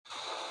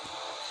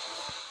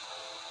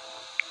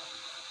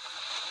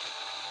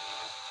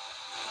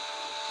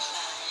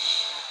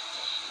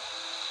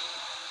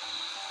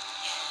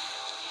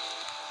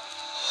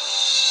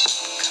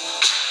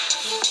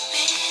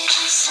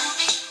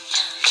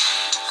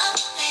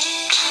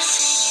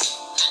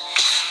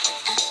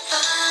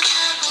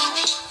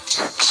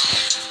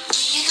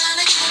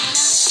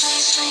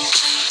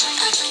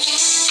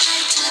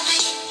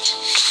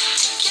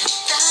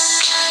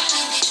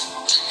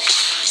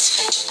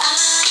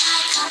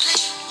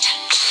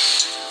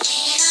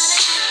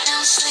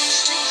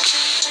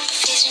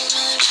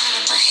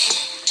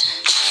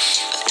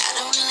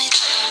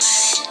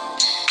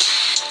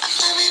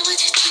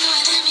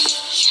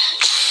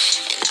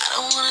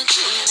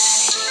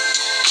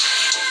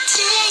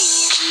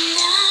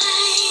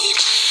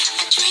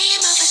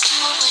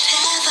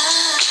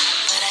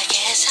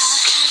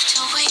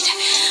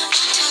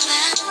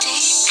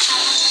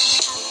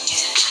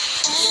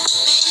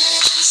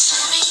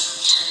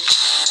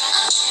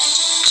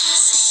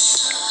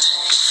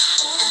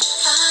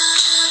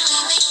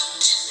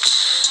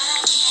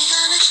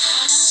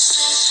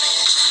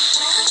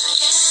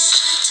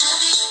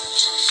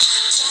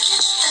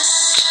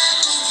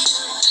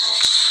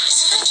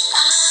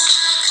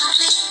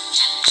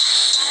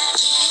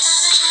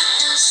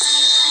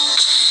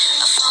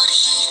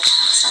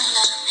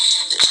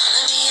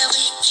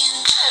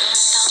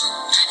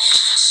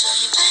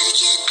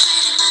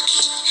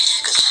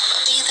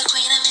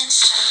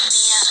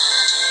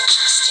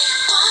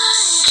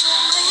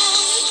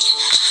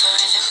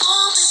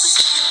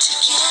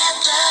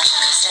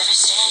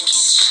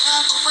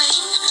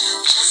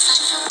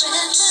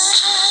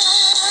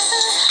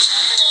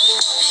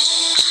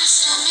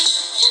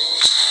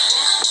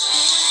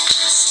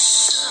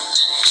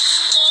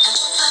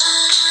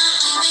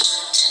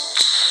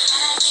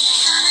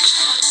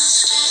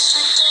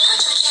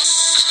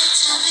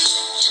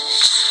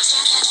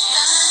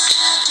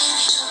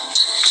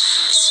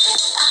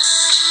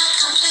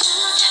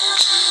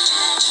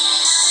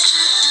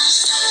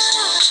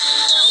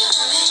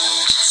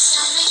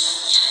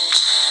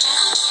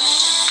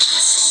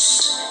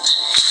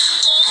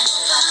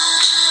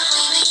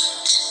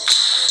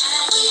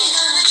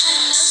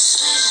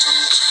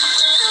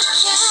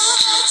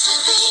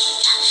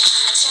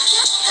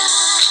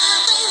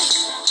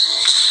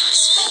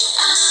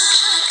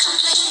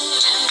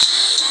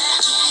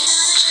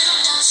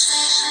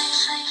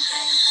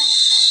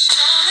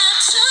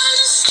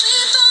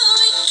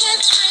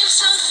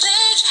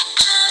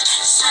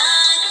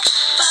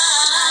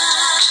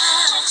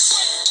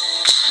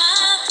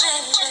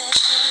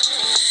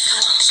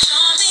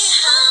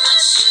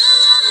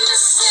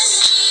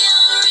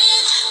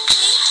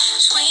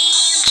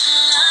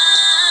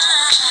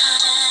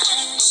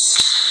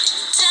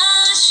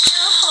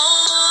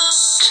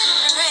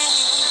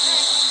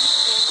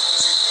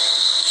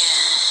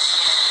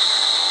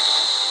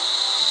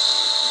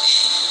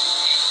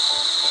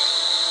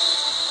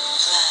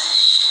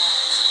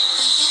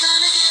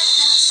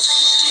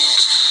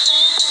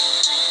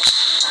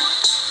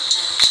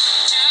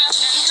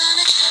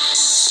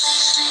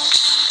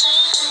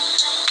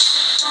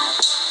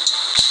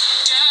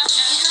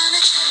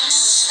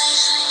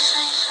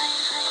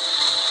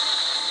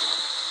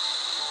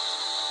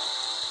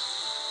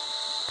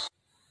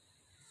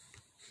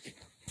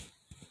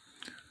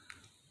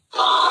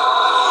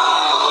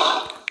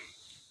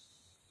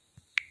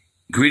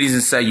Greetings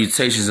and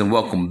salutations and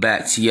welcome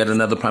back to yet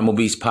another Primal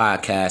Beast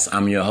podcast.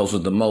 I'm your host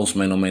with the most,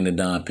 man, the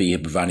Don P, here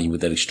providing you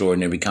with that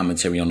extraordinary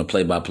commentary on the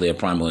play-by-play of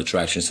Primal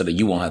Attraction so that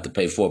you won't have to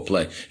pay for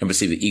play and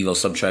receive the ego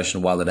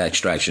subtraction while at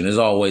extraction. As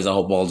always, I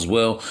hope all is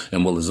well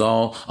and well is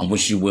all. I'm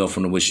wishing you well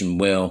from the wishing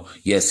well.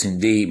 Yes,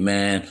 indeed,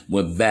 man.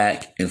 We're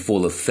back in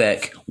full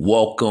effect.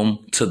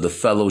 Welcome to the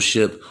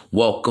fellowship.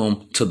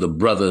 Welcome to the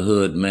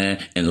brotherhood,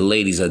 man. And the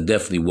ladies are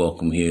definitely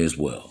welcome here as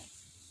well.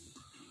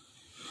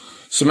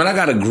 So, man, I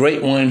got a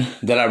great one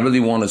that I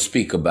really want to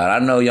speak about. I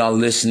know y'all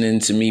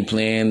listening to me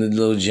playing the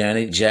little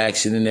Janet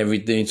Jackson and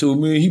everything. So,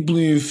 man, he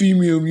playing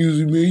female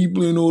music, man. He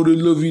playing all that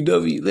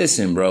lovey-dovey.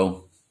 Listen,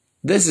 bro.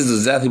 This is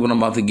exactly what I'm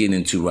about to get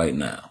into right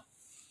now.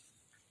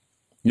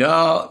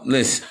 Y'all,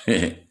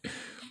 listen.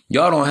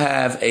 Y'all don't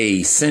have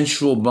a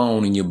central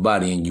bone in your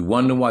body and you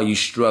wonder why you're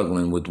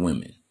struggling with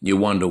women. You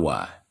wonder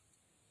why.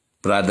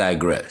 But I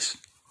digress.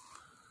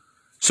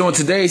 So, in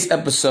today's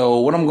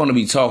episode, what I'm going to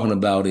be talking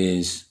about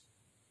is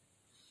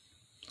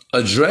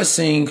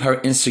addressing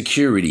her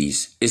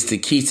insecurities is the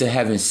key to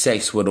having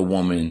sex with a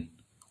woman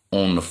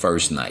on the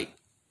first night.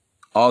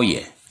 Oh,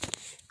 yeah.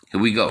 Here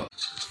we go.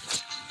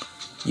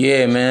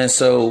 Yeah, man.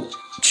 So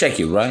check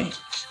it, right?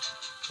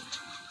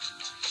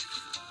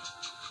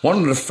 One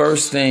of the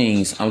first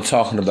things I'm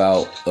talking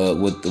about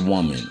with the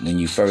woman when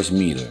you first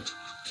meet her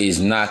is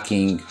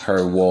knocking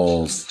her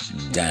walls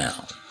down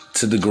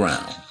to the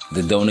ground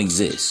that don't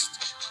exist.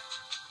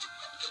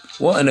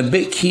 Well, and a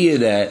big key of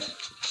that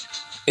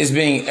is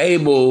being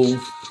able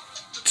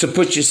to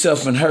put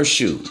yourself in her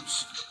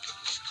shoes.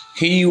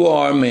 Here you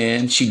are,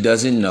 man. She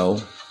doesn't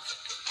know.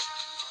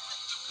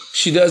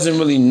 She doesn't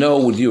really know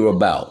what you're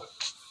about.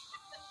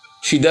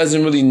 She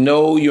doesn't really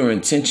know your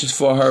intentions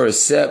for her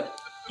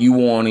except you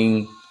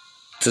wanting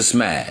to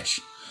smash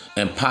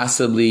and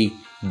possibly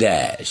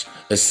dash.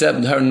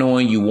 Except her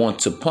knowing you want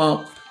to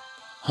pump,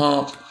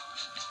 hump,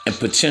 and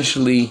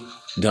potentially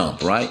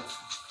dump, right?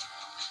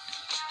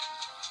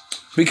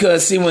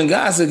 Because, see, when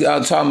guys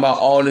are talking about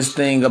all this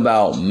thing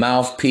about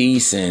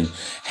mouthpiece and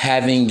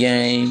having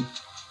game,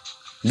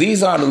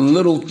 these are the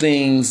little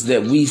things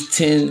that we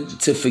tend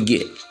to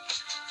forget.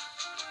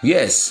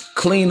 Yes,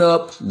 clean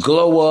up,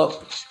 glow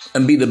up,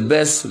 and be the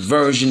best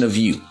version of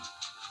you.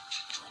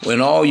 In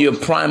all your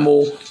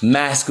primal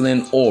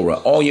masculine aura,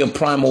 all your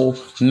primal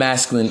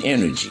masculine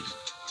energy.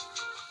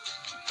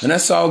 And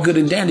that's all good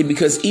and dandy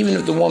because even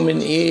if the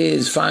woman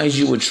finds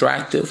you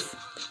attractive,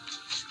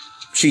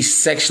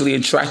 she's sexually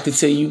attracted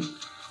to you,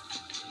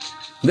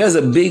 there's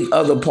a big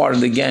other part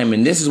of the game.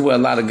 And this is where a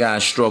lot of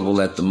guys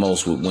struggle at the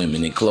most with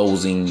women in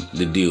closing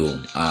the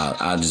deal.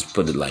 I'll just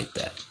put it like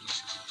that.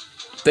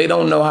 They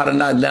don't know how to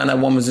knock down that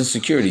woman's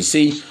insecurity.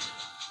 See,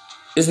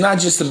 it's not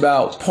just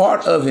about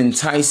part of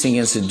enticing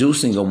and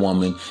seducing a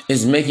woman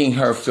is making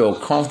her feel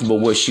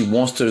comfortable where she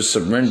wants to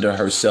surrender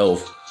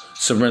herself,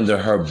 surrender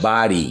her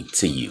body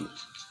to you.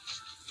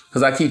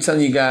 Because I keep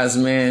telling you guys,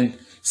 man,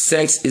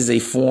 sex is a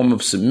form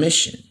of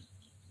submission.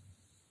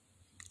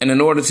 And in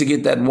order to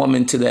get that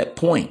woman to that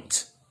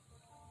point,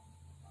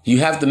 you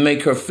have to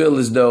make her feel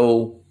as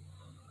though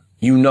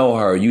you know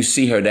her, you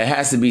see her. There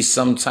has to be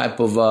some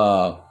type of,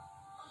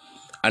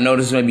 I know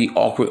this may be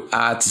awkward,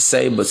 odd to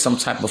say, but some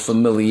type of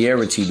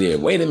familiarity there.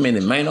 Wait a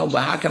minute, man, no,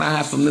 but how can I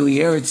have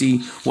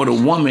familiarity with a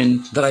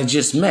woman that I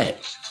just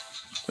met?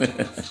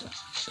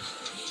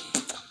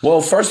 Well,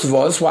 first of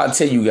all, that's why I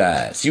tell you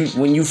guys,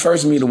 when you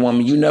first meet a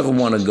woman, you never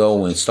want to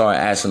go and start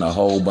asking a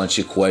whole bunch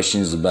of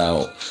questions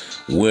about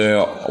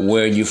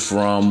where you're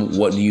from,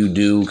 what do you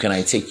do, can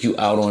I take you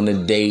out on a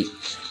date?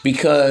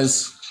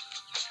 Because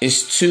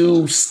it's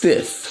too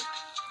stiff.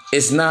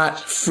 It's not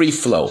free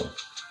flow.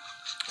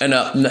 And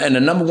the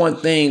number one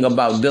thing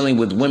about dealing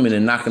with women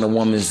and knocking a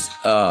woman's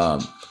her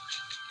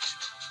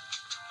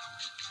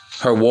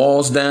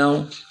walls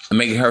down and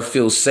making her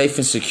feel safe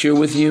and secure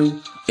with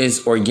you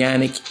is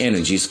organic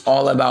energy. It's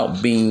all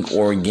about being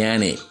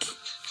organic.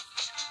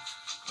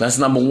 That's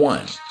number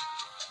one.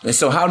 And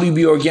so how do you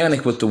be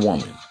organic with the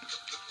woman?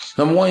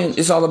 Number one,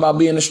 it's all about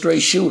being a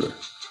straight shooter.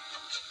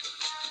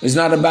 It's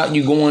not about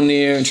you going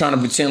there and trying to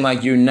pretend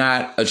like you're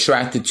not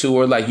attracted to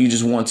her, like you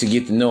just want to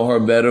get to know her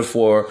better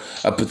for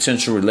a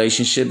potential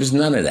relationship. It's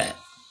none of that.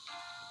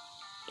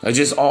 It's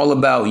just all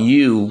about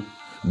you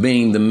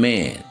being the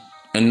man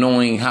and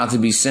knowing how to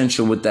be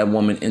sensual with that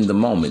woman in the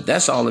moment.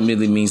 That's all it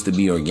really means to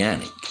be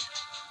organic.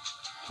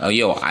 Oh,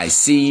 yo, I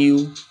see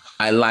you.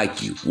 I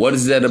like you. What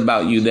is that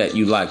about you that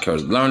you like her?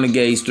 Learn to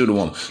gaze through the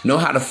woman. Know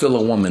how to fill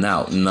a woman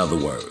out, in other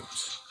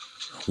words.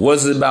 What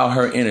is it about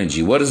her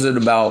energy? What is it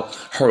about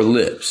her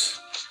lips?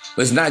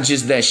 It's not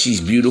just that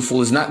she's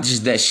beautiful. It's not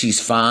just that she's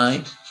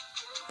fine.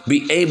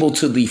 Be able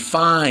to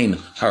define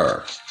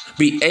her.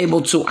 Be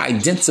able to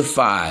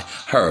identify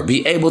her.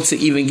 Be able to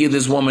even give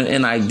this woman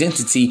an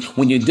identity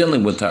when you're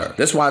dealing with her.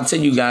 That's why I tell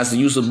you guys to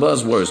use the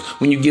buzzwords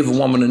when you give a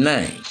woman a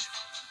name.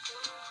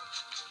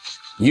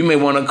 You may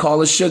want to call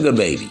her Sugar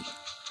Baby.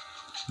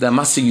 Damn,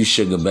 I see you,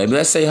 Sugar Baby.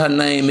 Let's say her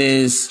name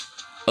is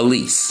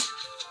Elise.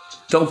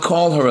 Don't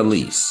call her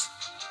Elise.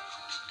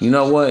 You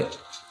know what?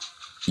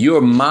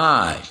 You're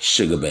my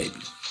sugar baby.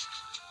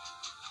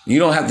 You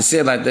don't have to say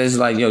it like that. It's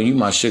like, yo, you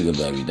my sugar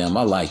baby. Damn,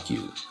 I like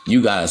you.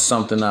 You got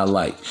something I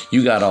like.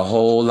 You got a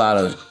whole lot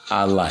of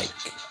I like.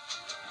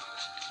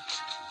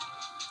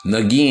 And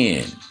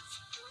again,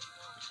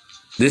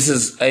 this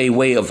is a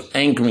way of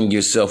anchoring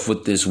yourself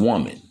with this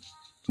woman.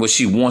 Where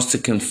she wants to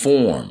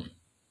conform.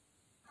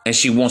 And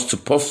she wants to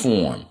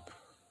perform.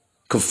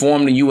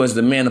 Conform to you as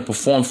the man and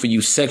perform for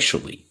you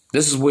sexually.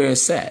 This is where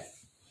it's at.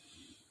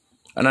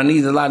 And I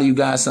need a lot of you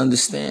guys to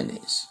understand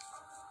this.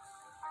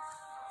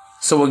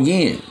 So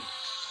again,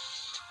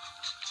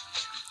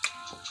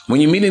 when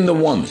you're meeting the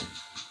woman,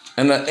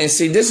 and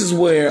see, this is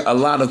where a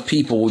lot of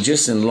people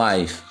just in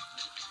life,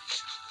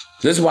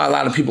 this is why a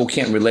lot of people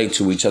can't relate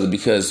to each other,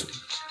 because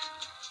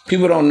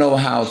people don't know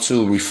how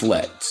to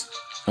reflect.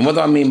 And what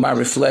do I mean by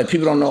reflect?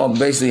 People don't know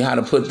basically how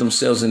to put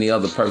themselves in the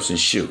other person's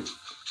shoe.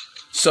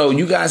 So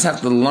you guys have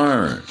to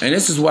learn. And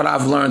this is what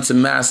I've learned to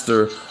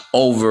master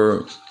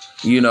over,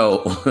 dealing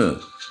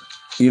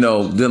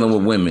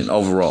with women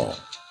overall.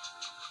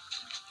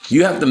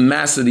 You have to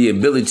master the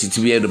ability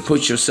to be able to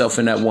put yourself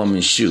in that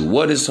woman's shoe.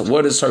 What is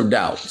her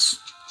doubts?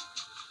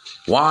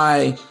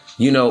 Why,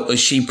 is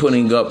she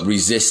putting up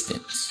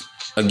resistance?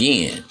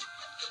 Again,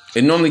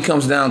 it normally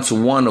comes down to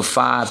one of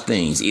five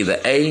things. Either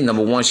A,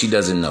 number one, she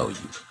doesn't know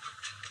you.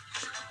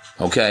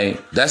 Okay,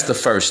 that's the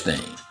first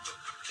thing.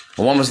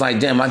 A woman's like,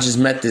 damn, I just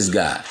met this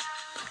guy.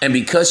 And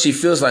because she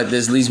feels like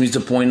this, leads me to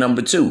point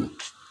number two.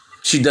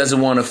 She doesn't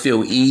want to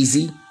feel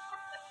easy.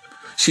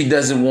 She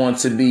doesn't want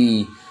to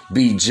be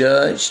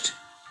judged.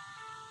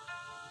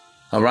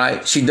 All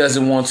right. She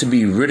doesn't want to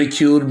be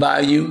ridiculed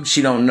by you.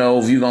 She don't know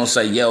if you're going to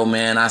say, yo,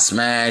 man, I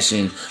smash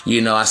and,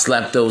 I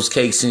slapped those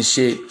cakes and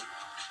shit.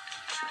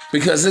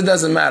 Because it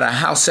doesn't matter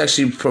how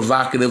sexually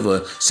provocative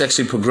or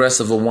sexually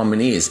progressive a woman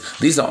is.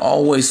 These are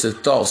always the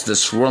thoughts that's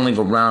swirling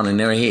around in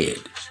their head.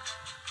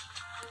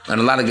 And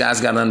a lot of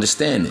guys got to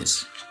understand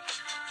this.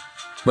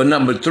 But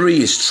number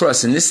three is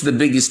trust. And this is the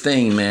biggest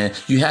thing, man.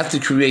 You have to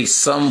create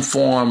some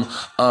form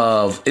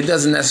of, it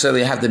doesn't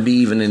necessarily have to be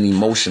even an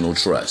emotional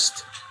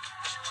trust.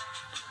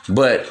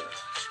 But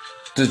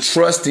the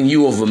trust in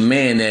you of a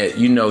man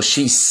that,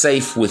 she's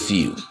safe with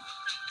you.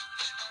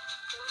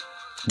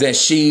 That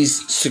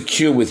she's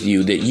secure with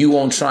you. That you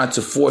won't try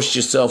to force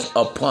yourself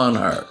upon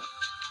her.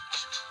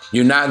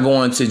 You're not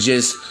going to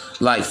just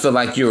feel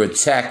like you're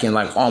attacking,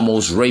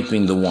 almost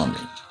raping the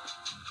woman.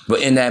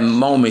 But in that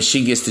moment,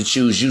 she gets to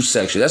choose you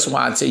sexually. That's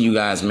why I tell you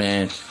guys,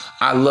 man,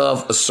 I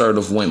love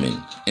assertive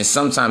women and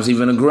sometimes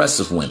even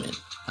aggressive women.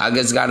 I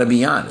just got to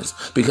be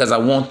honest, because I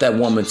want that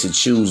woman to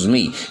choose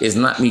me. It's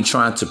not me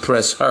trying to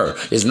press her.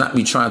 It's not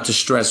me trying to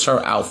stress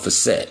her out for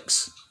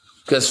sex.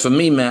 Because for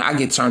me, man, I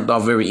get turned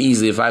off very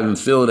easily if I even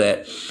feel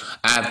that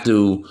I have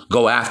to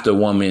go after a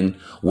woman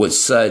with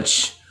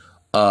such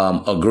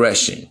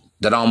aggression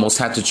that I almost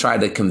have to try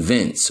to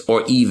convince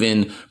or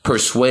even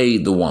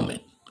persuade the woman.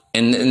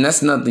 And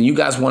that's nothing. You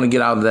guys want to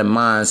get out of that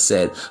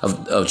mindset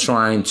of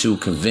trying to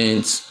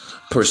convince,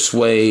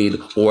 persuade,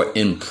 or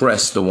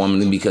impress the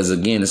woman, because,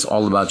 again, it's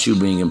all about you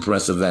being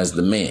impressive as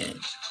the man.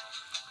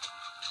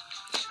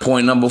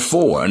 Point number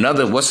four.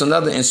 What's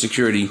another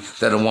insecurity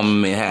that a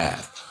woman may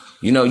have?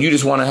 You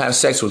just want to have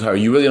sex with her.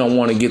 You really don't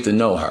want to get to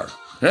know her.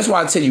 And that's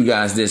why I tell you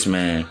guys this,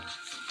 man.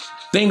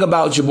 Think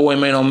about your boy,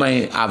 man, on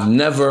man. I've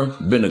never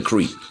been a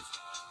creep.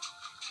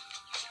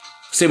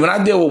 See, when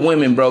I deal with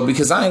women, bro,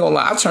 because I ain't gonna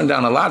lie, I've turned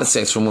down a lot of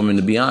sex from women,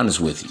 to be honest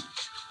with you.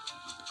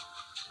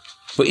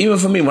 But even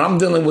for me, when I'm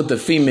dealing with the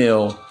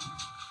female,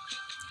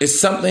 it's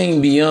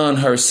something beyond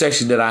her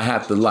sexually that I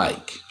have to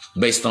like,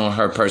 based on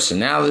her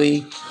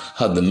personality,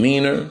 her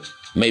demeanor,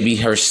 maybe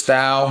her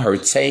style, her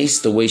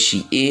taste, the way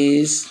she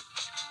is.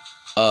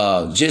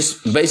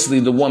 Just basically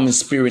the woman's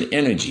spirit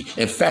energy.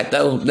 In fact,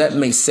 that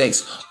makes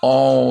sex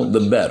all the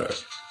better.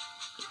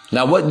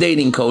 Now, what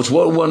dating coach,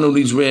 what one of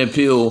these red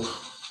pill,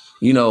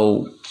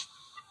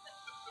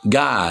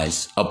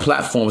 guys or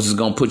platforms is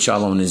going to put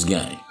y'all on this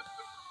game?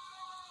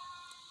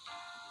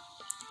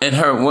 And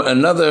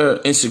another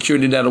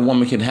insecurity that a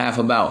woman can have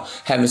about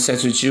having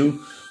sex with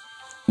you,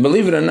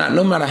 believe it or not,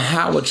 no matter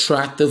how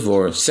attractive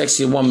or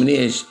sexy a woman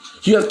is,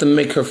 you have to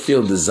make her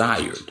feel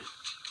desired.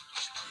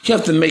 You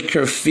have to make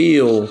her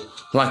feel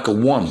like a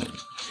woman.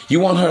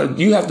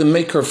 You have to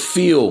make her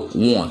feel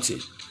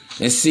wanted.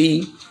 And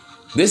see,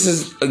 this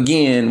is,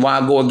 again, why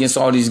I go against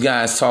all these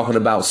guys talking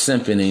about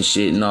simping and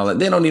shit and all that.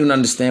 They don't even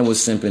understand what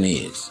simping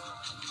is.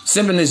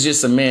 Simping is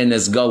just a man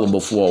that's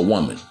gullible for a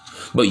woman.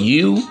 But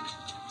you,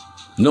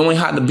 knowing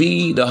how to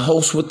be the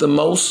host with the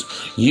most,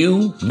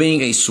 you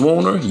being a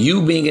swooner,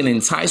 you being an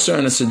enticer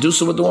and a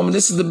seducer with the woman,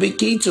 this is the big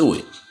key to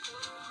it.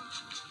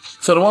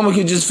 So the woman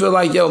could just feel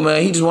like, yo,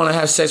 man, he just want to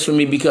have sex with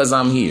me because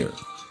I'm here.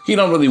 He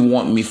don't really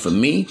want me for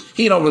me.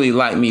 He don't really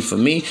like me for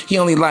me. He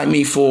only like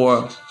me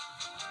for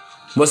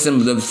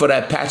for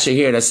that patch of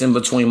hair that's in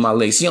between my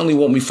legs. He only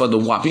want me for the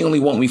wop. He only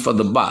want me for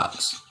the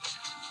box.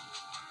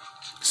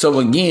 So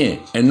again,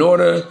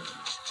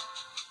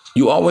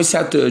 you always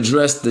have to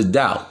address the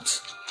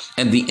doubts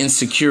and the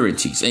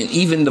insecurities and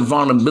even the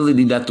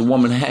vulnerability that the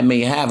woman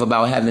may have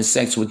about having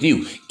sex with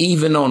you,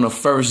 even on the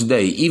first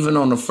day, even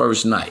on the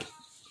first night.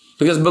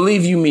 Because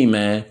believe you me,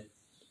 man,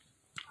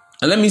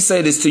 and let me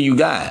say this to you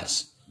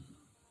guys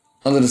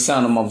under the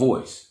sound of my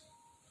voice.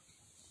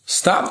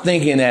 Stop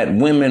thinking that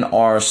women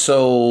are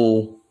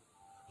so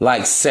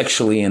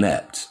sexually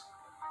inept.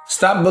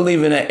 Stop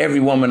believing that every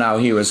woman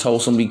out here is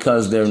wholesome,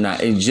 because they're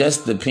not. It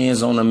just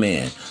depends on the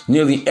man.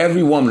 Nearly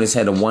every woman has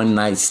had a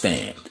one-night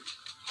stand.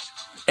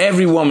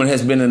 Every woman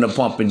has been in a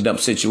pump and dump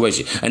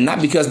situation. And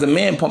not because the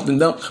man pumped and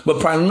dumped, but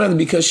primarily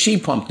because she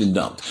pumped and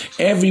dumped.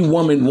 Every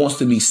woman wants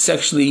to be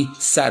sexually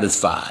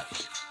satisfied.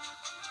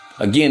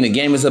 Again, the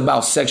game is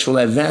about sexual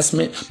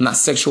advancement, not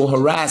sexual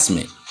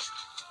harassment.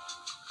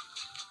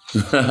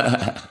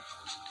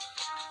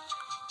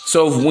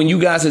 So when you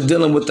guys are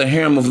dealing with the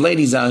harem of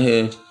ladies out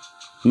here,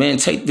 man,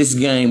 take this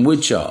game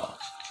with y'all.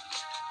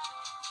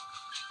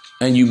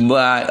 And you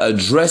by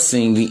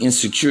addressing the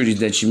insecurities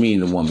that you meet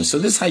in a woman. So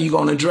this is how you're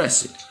going to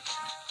address it.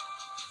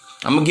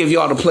 I'm going to give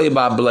y'all the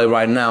play-by-play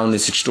right now in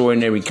this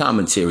extraordinary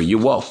commentary.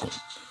 You're welcome.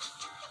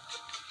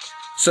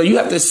 So you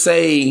have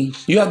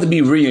to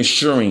be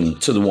reassuring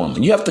to the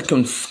woman. You have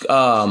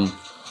to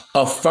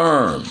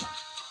affirm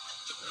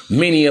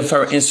many of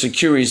her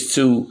insecurities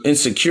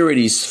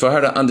for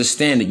her to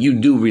understand that you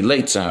do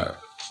relate to her.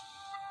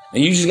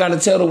 And you just got to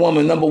tell the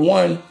woman, number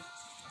one,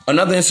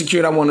 another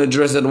insecurity I want to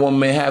address that the woman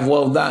may have,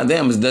 well,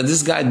 damn, is that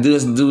this guy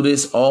does do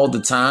this all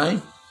the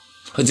time?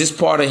 Is this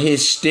part of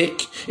his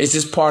shtick? Is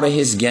this part of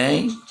his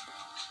game?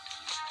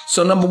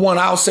 So number one,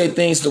 I'll say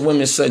things to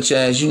women such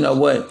as, you know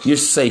what? You're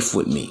safe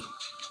with me.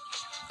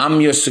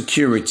 I'm your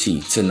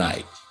security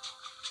tonight.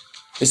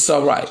 It's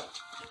all right.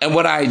 And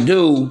what I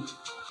do,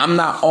 I'm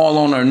not all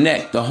on her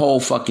neck the whole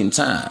fucking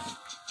time.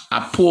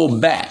 I pull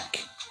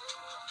back.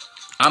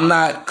 I'm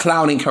not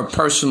clouding her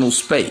personal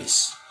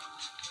space.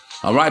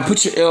 All right,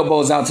 put your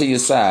elbows out to your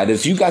side.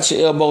 If you got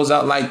your elbows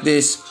out like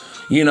this,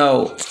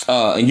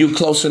 and you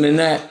closer than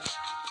that,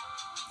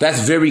 that's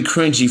very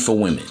cringy for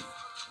women.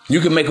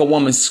 You can make a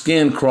woman's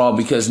skin crawl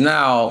because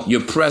now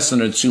you're pressing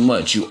her too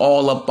much. You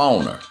all up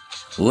on her.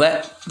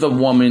 Let the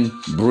woman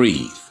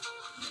breathe.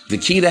 The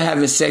key to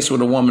having sex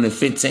with a woman in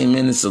 15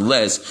 minutes or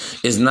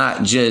less is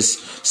not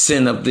just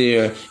sitting up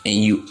there and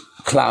you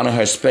clouding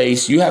her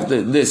space. You have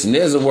to listen.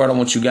 There's a word I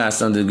want you guys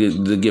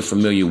to get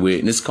familiar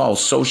with, and it's called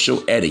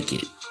social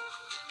etiquette.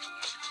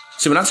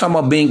 See, when I talk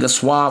about being a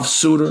suave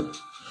suitor,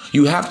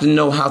 you have to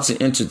know how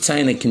to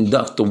entertain and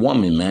conduct the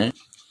woman, man.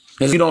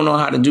 If you don't know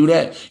how to do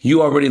that,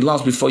 you already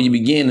lost before you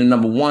begin. And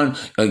number one,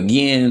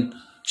 again,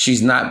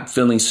 she's not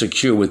feeling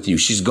secure with you.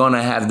 She's going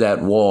to have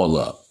that wall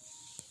up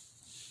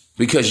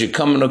because you're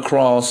coming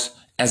across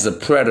as a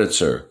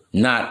predator,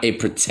 not a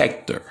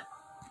protector.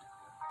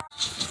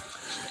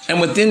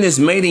 And within this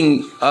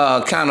mating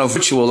kind of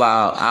ritual,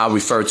 I'll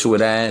refer to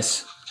it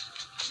as,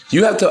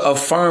 you have to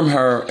affirm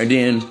her and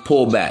then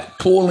pull back.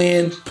 Pull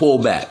in, pull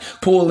back.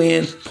 Pull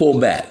in, pull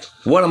back.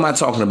 What am I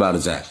talking about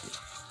exactly?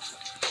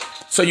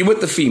 So you're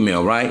with the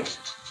female, right?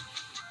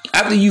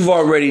 After you've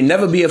already,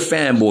 never be a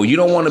fanboy. You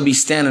don't want to be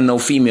standing no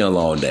female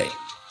all day.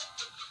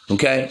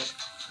 Okay?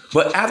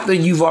 But after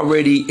you've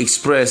already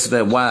expressed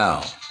that,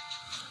 wow,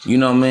 you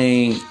know what I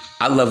mean?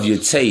 I love your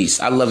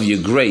taste. I love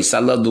your grace. I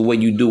love the way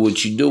you do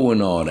what you do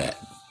and all that.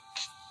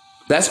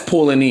 That's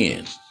pulling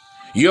in.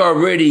 You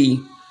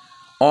already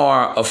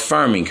are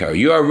affirming her.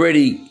 You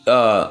already,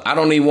 I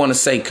don't even want to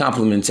say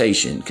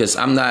complimentation because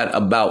I'm not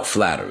about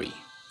flattery.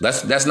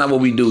 That's not what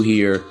we do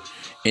here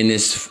in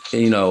this,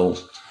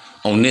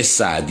 on this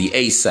side, the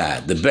A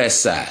side, the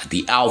best side,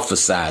 the alpha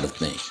side of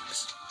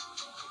things.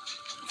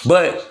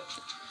 But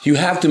you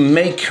have to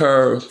make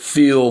her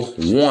feel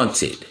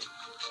wanted,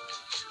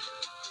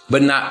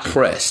 but not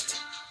pressed.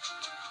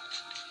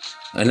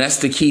 And that's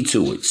the key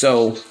to it.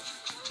 So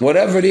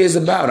whatever it is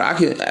about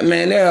her,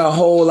 there are a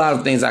whole lot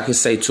of things I could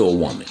say to a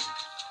woman.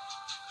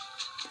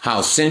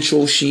 How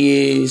sensual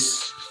she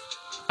is.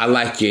 I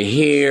like your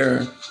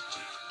hair.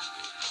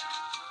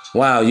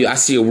 Wow, I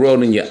see a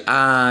world in your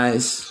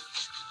eyes.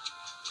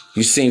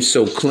 You seem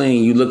so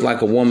clean. You look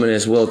like a woman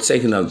that's well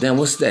taken up. Damn,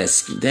 what's that?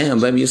 Damn,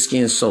 baby, your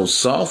skin's so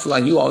soft.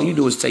 Like all you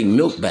do is take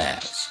milk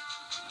baths.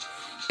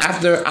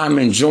 After I'm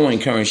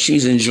enjoying her and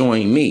she's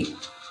enjoying me,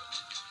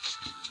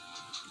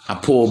 I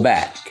pull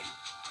back.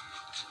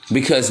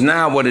 Because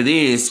now what it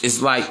is,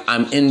 it's like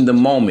I'm in the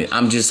moment.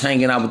 I'm just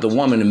hanging out with the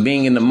woman, and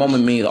being in the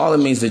moment means all it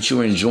means that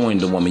you're enjoying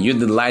the woman. You're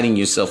delighting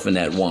yourself in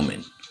that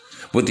woman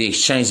with the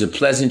exchange of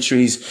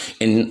pleasantries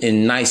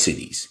and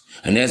niceties.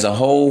 And there's a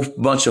whole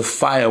bunch of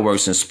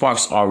fireworks and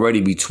sparks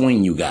already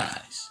between you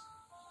guys.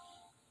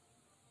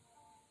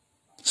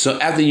 So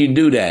after you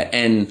do that,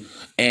 and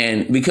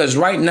because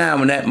right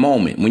now in that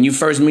moment, when you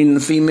first meeting the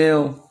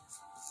female,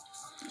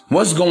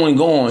 what's going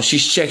on?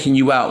 She's checking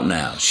you out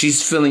now.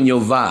 She's feeling your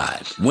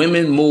vibe.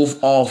 Women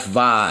move off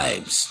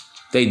vibes.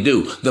 They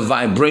do. The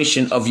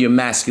vibration of your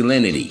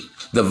masculinity.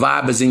 The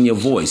vibe is in your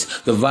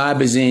voice. The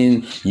vibe is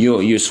in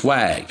your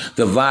swag.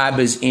 The vibe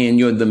is in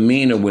your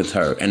demeanor with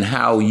her and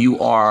how you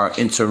are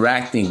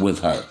interacting with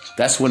her.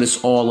 That's what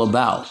it's all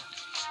about.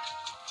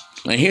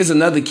 And here's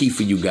another key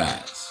for you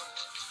guys.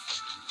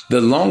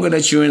 The longer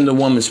that you're in the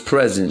woman's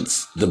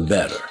presence, the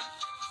better.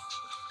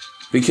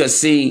 Because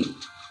see,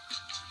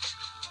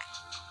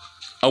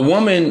 a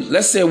woman,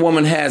 let's say a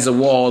woman has a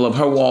wall of,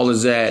 her wall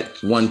is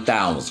at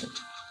 1,000.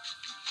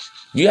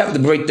 You have to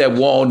break that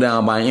wall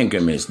down by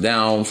increments,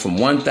 down from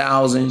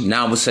 1,000.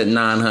 Now it's at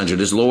 900.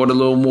 It's lowered a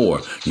little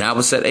more. Now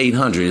it's at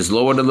 800. It's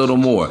lowered a little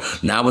more.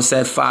 Now it's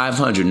at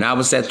 500. Now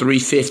it's at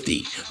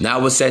 350.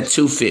 Now it's at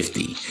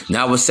 250.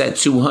 Now it's at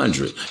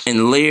 200.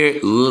 And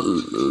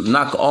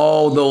knock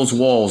all those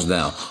walls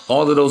down.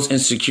 All of those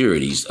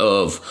insecurities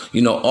of,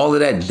 all of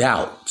that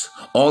doubt.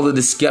 All of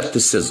the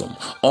skepticism,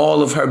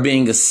 all of her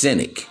being a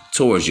cynic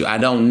towards you. I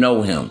don't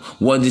know him.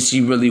 What does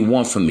he really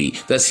want from me?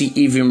 Does he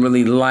even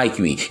really like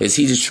me? Is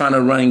he just trying to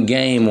run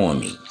game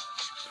on me?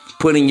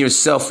 Putting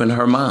yourself in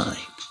her mind.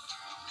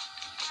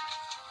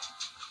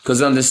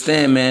 Because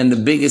understand, man, the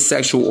biggest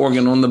sexual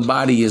organ on the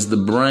body is the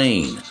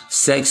brain.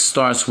 Sex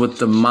starts with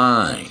the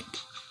mind.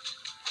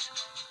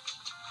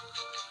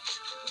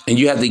 And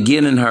you have to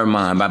get in her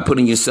mind by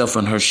putting yourself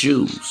in her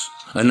shoes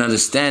and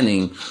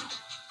understanding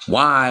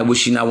why would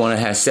she not want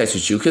to have sex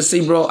with you? Because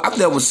see, bro, I've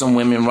dealt with some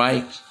women,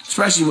 right?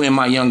 Especially in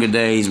my younger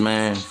days,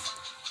 man.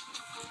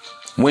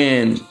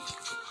 When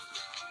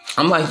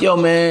I'm like, yo,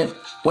 man,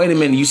 wait a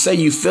minute. You say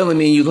you feeling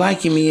me, you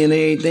liking me and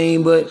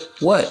everything, but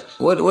what?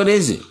 What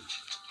is it?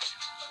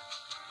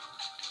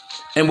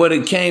 And what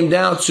it came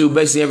down to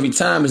basically every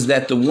time is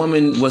that the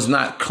woman was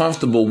not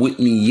comfortable with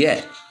me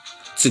yet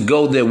to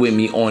go there with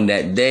me on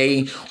that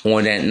day,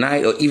 on that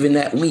night, or even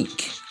that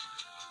week.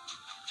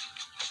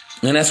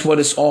 And that's what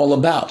it's all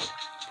about.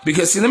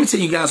 Because, see, let me tell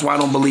you guys why I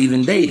don't believe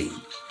in dating.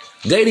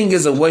 Dating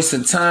is a waste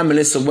of time and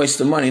it's a waste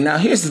of money. Now,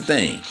 here's the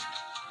thing.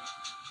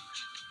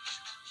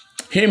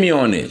 Hear me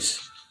on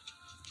this.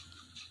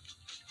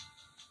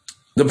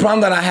 The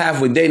problem that I have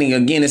with dating,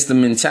 again, is the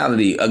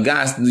mentality. A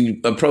guy's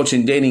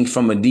approaching dating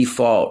from a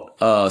default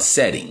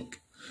setting.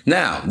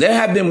 Now, there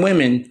have been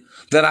women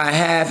that I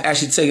have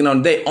actually taken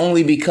on a date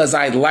only because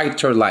I liked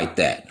her like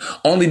that.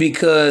 Only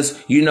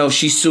because,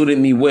 she suited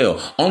me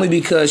well. Only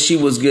because she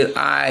was good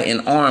eye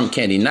and arm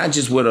candy. Not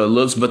just with her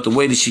looks, but the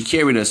way that she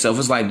carried herself.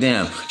 It's like,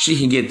 damn, she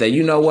can get that.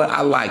 You know what?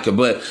 I like her.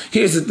 But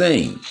here's the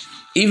thing.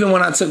 Even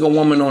when I took a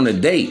woman on a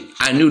date,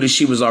 I knew that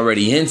she was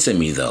already into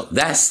me, though.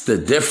 That's the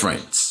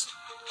difference.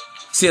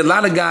 See, a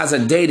lot of guys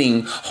are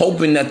dating,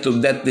 hoping that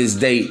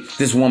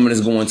this woman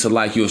is going to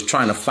like you, is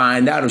trying to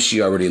find out if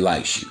she already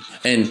likes you.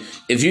 And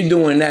if you're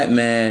doing that,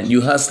 man,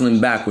 you're hustling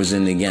backwards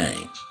in the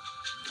game.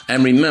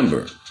 And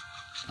remember,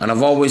 and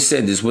I've always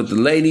said this with the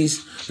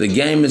ladies, the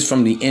game is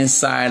from the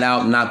inside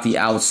out, not the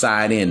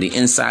outside in. The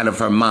inside of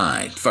her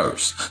mind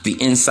first. The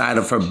inside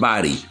of her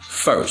body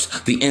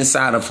first. The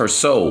inside of her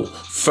soul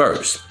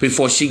first.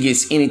 Before she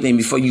gets anything,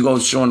 before you go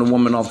showing the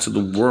woman off to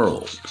the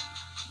world.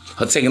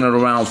 Her taking her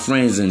around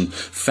friends and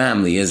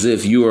family as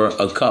if you're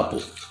a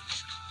couple.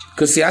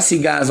 Because, see, I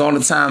see guys all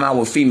the time out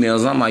with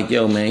females. I'm like,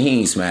 yo, man, he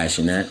ain't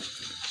smashing that.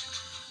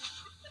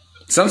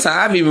 Sometimes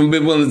I've even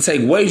been willing to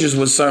take wagers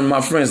with certain of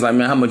my friends. Like,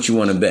 man, how much you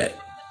want to bet?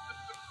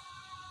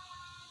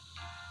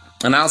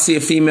 And I'll see a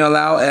female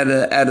out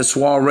at a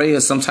soiree or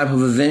some type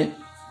of event.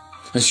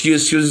 And she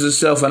excuses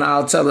herself, and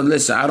I'll tell her,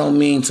 listen, I don't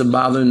mean to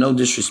bother, no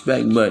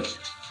disrespect, but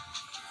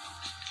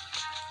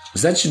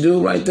is that your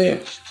dude right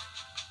there?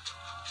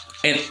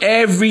 And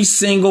every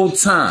single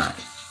time,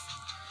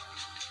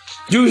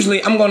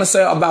 usually I'm going to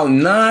say about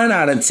 9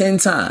 out of 10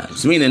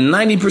 times, meaning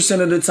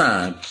 90% of the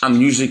time, I'm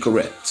usually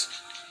correct.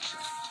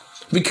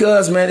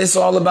 Because, man, it's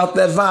all about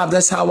that vibe.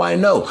 That's how I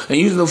know. And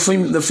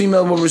usually the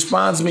female will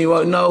respond to me,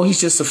 well, no, he's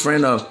just a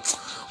friend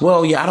of,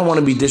 well, yeah, I don't want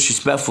to be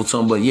disrespectful to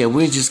him, but yeah,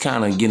 we're just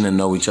kind of getting to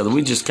know each other.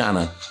 We're just kind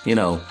of,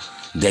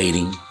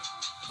 dating.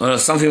 Or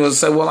some people will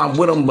say, well, I'm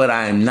with him, but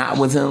I am not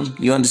with him.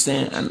 You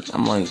understand? And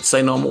I'm like,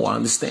 say no more. I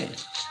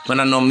understand. But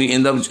I normally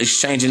end up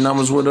exchanging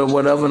numbers with her or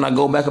whatever, and I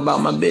go back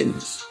about my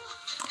business.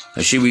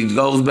 And she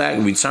goes back,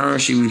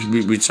 she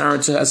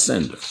returns to her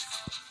sender.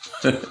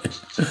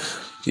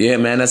 Yeah,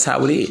 man, that's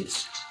how it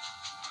is.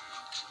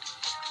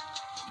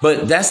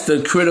 But that's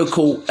the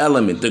critical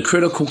element, the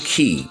critical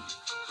key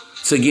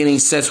to getting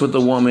sex with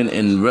a woman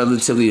in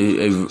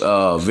relatively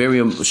a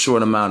very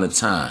short amount of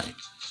time.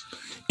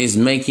 is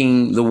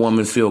making the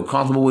woman feel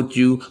comfortable with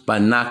you by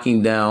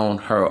knocking down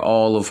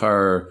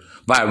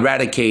by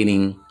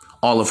eradicating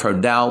all of her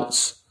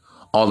doubts,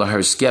 all of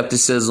her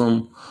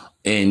skepticism,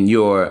 and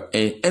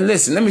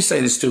listen, let me say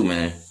this too,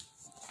 man.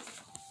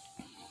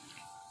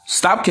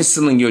 Stop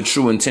concealing your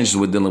true intentions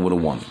with dealing with a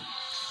woman.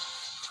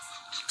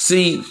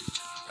 See,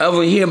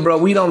 over here, bro,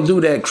 we don't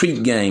do that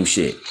creep game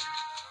shit.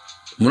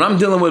 When I'm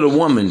dealing with a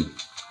woman,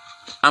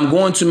 I'm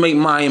going to make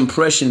my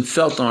impression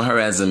felt on her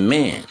as a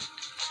man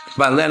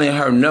by letting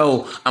her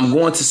know I'm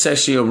going to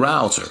sexually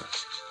arouse her.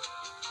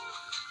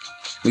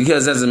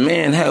 Because as a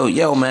man, hell,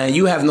 yo, man,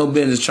 you have no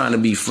business trying to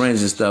be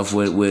friends and stuff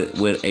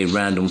with a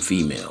random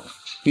female.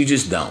 You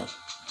just don't.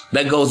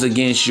 That goes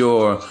against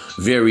your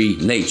very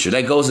nature.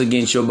 That goes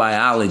against your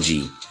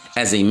biology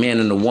as a man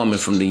and a woman,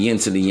 from the yin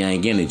to the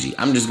yang energy.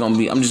 I'm just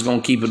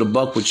gonna keep it a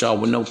buck with y'all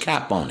with no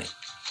cap on it.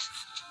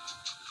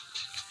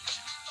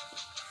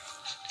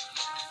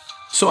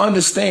 So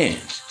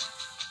understand,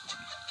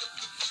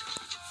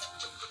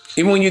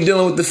 even when you're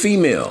dealing with the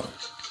female,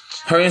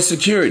 her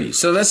insecurities.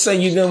 So let's say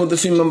you're dealing with the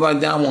female, like,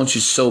 damn, I want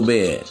you so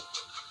bad.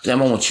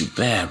 Damn, I want you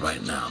bad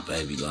right now,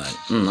 baby. Like,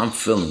 I'm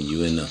feeling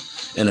you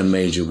in a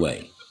major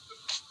way.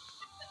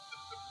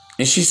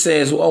 And she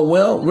says, oh,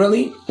 well,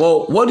 really?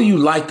 Well, what do you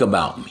like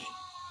about me?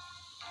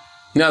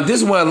 Now,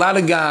 this is where a lot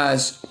of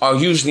guys are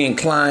usually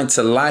inclined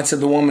to lie to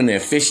the woman. They're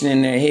fishing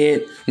in their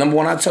head. Number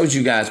one, I told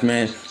you guys,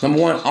 man.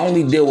 Number one, I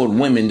only deal with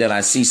women that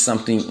I see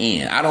something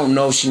in. I don't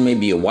know if she may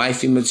be a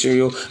wifey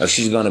material or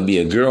she's going to be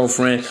a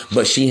girlfriend,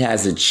 but she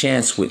has a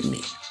chance with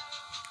me.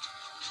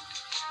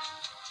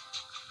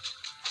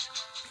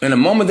 And the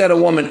moment that a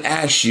woman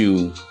asks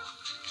you,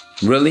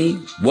 really,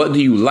 what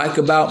do you like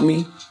about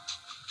me?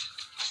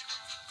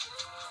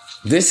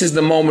 This is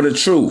the moment of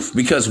truth,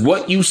 because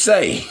what you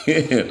say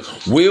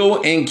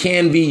will and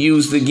can be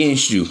used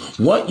against you.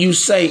 What you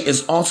say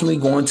is ultimately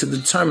going to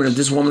determine if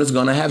this woman is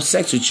going to have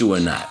sex with you or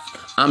not.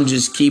 I'm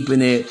just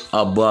keeping it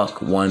a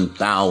buck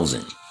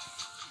 1,000.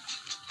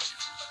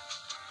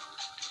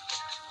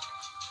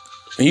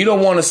 And you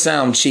don't want to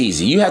sound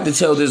cheesy. You have to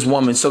tell this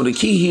woman. So the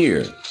key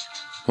here,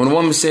 when a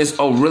woman says,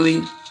 oh,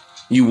 really?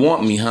 You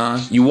want me, huh?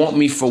 You want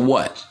me for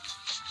what?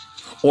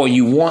 Or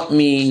you want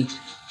me...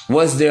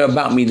 What's there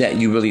about me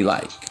that you really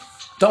like?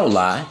 Don't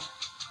lie.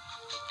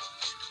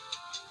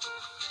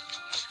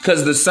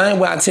 Because the same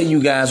way I tell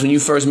you guys, when you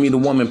first meet a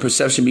woman,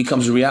 perception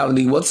becomes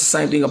reality. What's the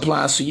same thing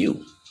applies to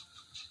you?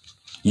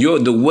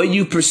 The way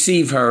you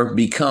perceive her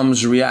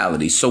becomes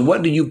reality. So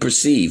what do you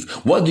perceive?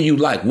 What do you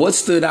like? What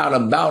stood out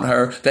about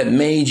her that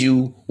made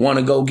you want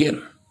to go get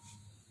her?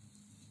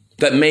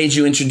 That made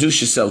you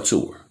introduce yourself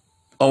to her?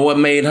 Or what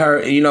made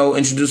her,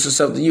 introduce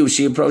herself to you?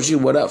 She approached you,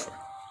 whatever.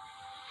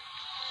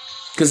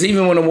 Because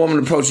even when a woman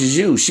approaches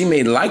you, she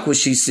may like what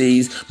she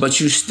sees, but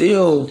you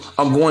still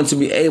are going to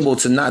be able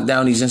to knock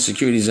down these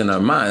insecurities in her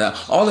mind.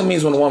 All it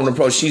means when a woman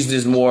approaches, she's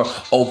just more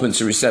open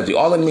to receptive.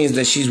 All it means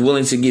that she's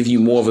willing to give you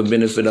more of a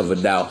benefit of a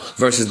doubt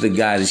versus the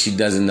guy that she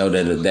doesn't know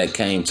that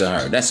came to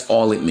her. That's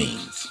all it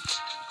means.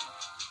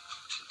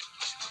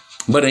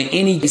 But in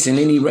any case, in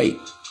any rate,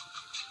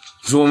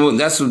 so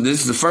this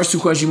is the first two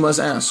questions you must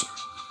answer.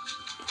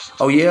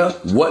 Oh yeah,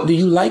 what do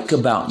you like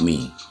about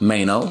me,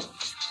 Mano?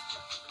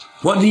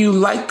 What do you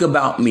like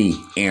about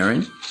me,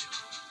 Aaron?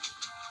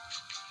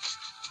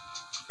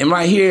 And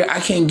right here,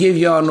 I can't give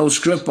y'all no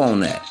script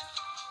on that.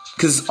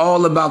 Because it's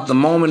all about the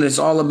moment. It's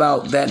all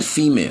about that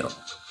female.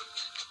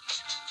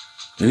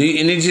 And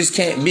it just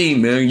can't be,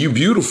 man, you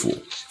beautiful.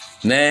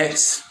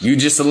 Next, you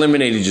just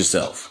eliminated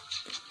yourself.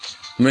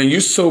 Man,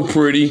 you're so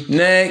pretty.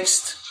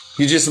 Next,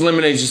 you just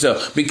eliminated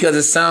yourself. Because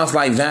it sounds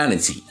like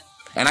vanity.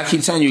 And I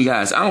keep telling you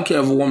guys, I don't care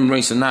if a woman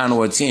ranks a 9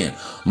 or a 10.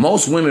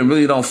 Most women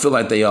really don't feel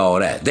like they all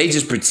that. They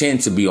just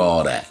pretend to be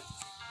all that.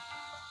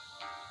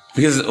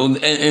 Because,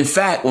 in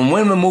fact, when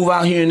women move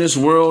out here in this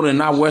world, in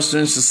our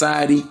Western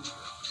society,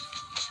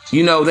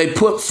 they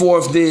put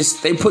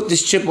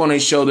this chip on their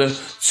shoulder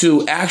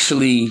to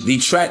actually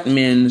detract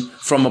men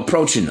from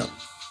approaching them.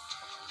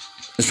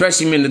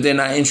 Especially men that they're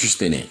not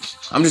interested in.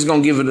 I'm just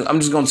going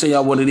to tell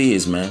y'all what it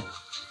is, man.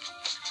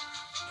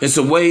 It's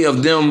a way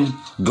of them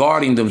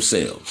guarding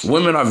themselves.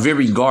 Women are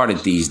very guarded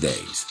these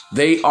days.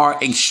 They are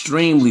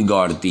extremely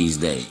guarded these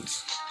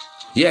days.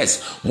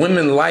 Yes,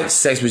 women like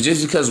sex, but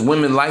just because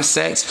women like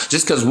sex,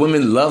 just because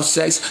women love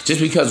sex,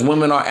 just because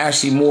women are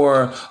actually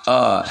more,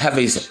 have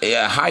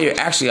a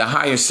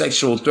higher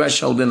sexual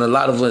threshold than a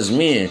lot of us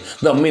men,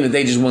 don't mean that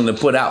they just willing to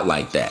put out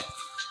like that.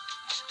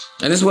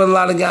 And this is what a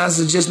lot of guys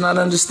are just not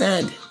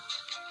understanding.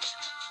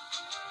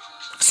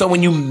 So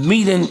when you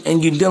meet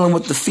and you're dealing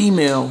with the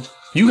female,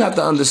 you have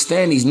to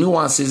understand these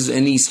nuances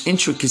and these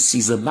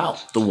intricacies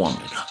about the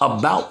woman,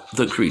 about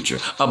the creature,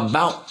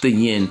 about the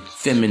yin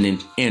feminine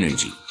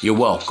energy. You're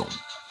welcome.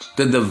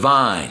 The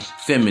divine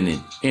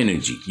feminine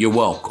energy. You're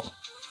welcome.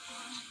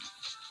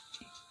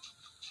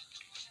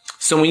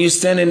 So when you're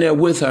standing there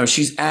with her,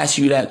 she's asked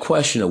you that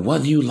question of,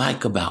 what do you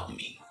like about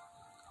me?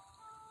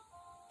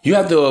 You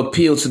have to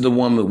appeal to the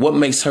woman. What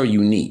makes her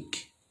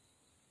unique?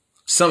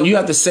 You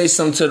have to say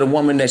something to the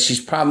woman that she's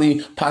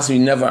possibly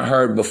never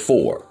heard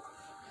before.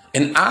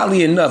 And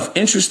oddly enough,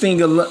 interesting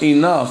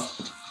enough,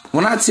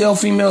 when I tell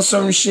females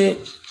certain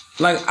shit,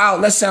 like,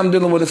 let's say I'm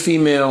dealing with a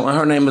female and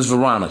her name is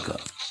Veronica.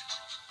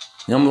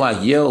 And I'm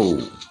like,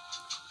 yo,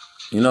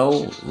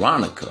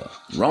 Veronica,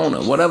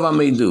 Rona, whatever I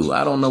may do.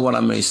 I don't know what I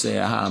may say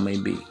or how I may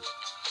be.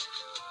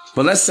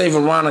 But let's say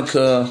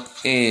Veronica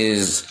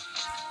is,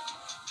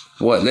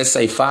 let's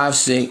say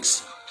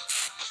 5'6",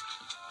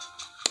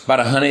 about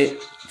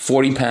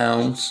 140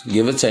 pounds,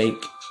 give or take,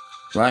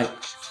 right?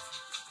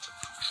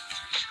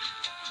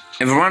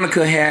 And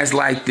Veronica has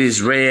like this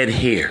red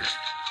hair.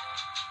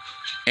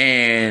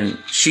 And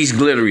she's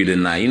glittery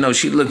tonight.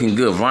 She's looking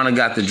good. Veronica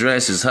got the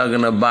dress, is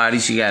hugging her body.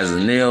 She got her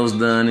nails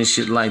done and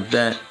shit like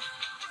that.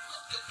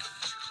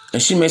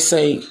 And she may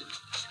say,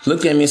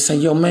 look at me and say,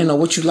 yo, man,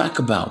 what you like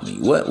about me?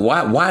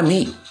 Why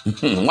me?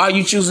 Why are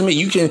you choosing me?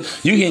 You can,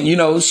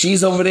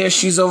 she's over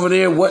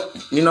there.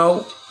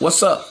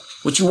 What's up?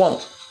 What you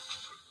want?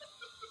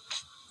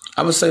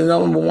 I would say,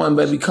 number one,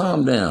 baby,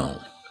 calm down.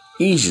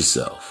 Ease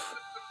yourself.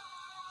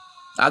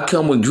 I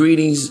come with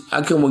greetings.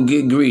 I come with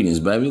good greetings,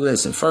 baby.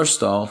 Listen,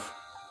 first off,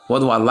 what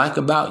do I like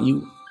about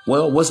you?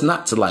 Well, what's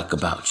not to like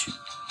about you?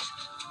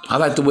 I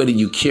like the way that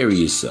you carry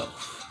yourself.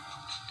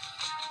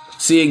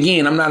 See,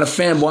 again, I'm not a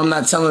fanboy. I'm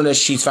not telling her that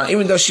she's fine.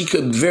 Even though she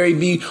could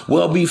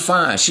well be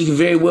fine. She could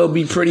very well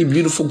be pretty,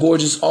 beautiful,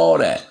 gorgeous, all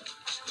that.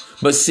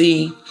 But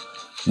see,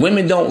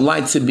 women don't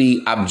like to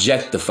be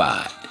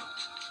objectified.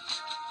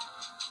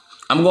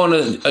 I'm going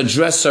to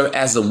address her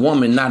as a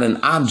woman, not an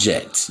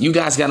object. You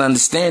guys got to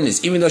understand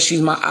this. Even though she's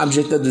my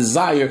object of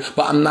desire,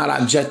 but I'm not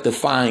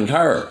objectifying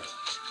her.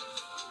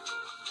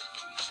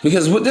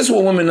 Because this is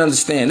what women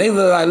understand. They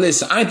look like,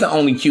 listen, I ain't the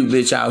only cute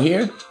bitch out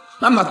here.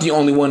 I'm not the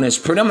only one that's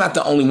pretty. I'm not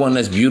the only one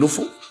that's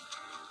beautiful.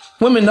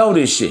 Women know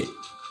this shit.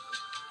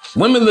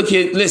 Women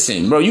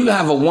listen, bro, you can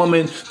have a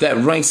woman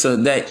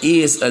that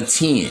is a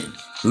 10.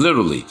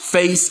 Literally.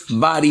 Face,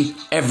 body,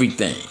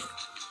 everything.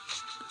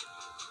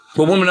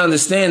 But women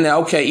understand that,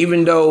 okay,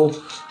 even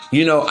though,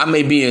 I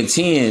may be a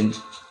 10,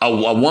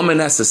 a woman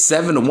that's a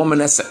 7, a woman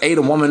that's an 8,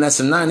 a woman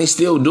that's a 9, they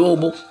still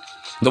doable.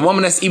 The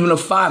woman that's even a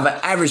 5, an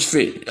average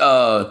fit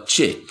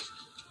chick.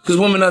 Because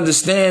women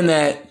understand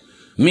that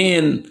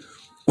men,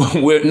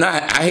 we're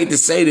not, I hate to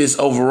say this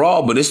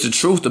overall, but it's the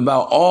truth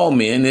about all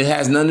men. It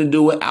has nothing to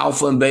do with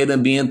alpha and beta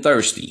and being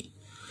thirsty.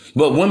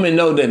 But women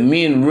know that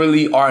men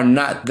really are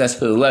not that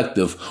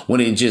selective when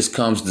it just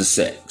comes to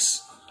sex.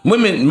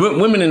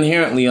 Women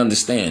inherently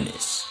understand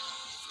this.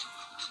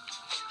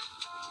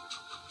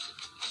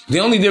 The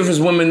only difference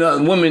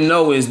women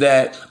know is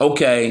that,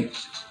 okay,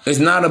 it's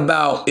not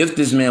about if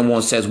this man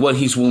wants sex, what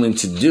he's willing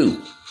to do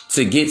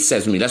to get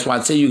sex with me. That's why I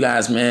tell you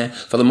guys, man,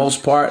 for the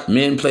most part,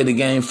 men play the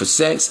game for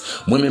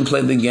sex. Women play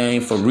the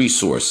game for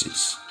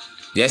resources.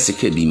 Yes, it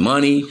could be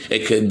money.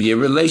 It could be a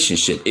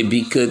relationship. It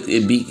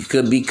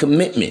could be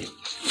commitment.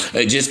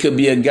 It just could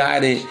be a guy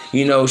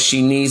that,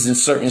 she needs in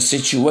certain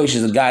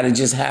situations, a guy that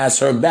just has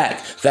her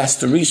back. That's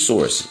the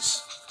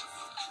resources.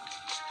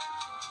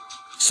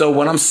 So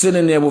when I'm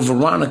sitting there with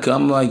Veronica,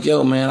 I'm like,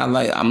 yo, man,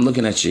 I'm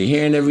looking at your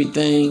hair and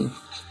everything.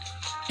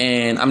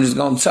 And I'm just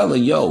going to tell her,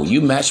 yo,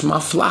 you match my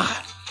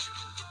fly.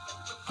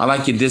 I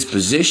like your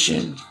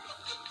disposition.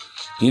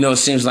 It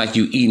seems like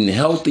you eating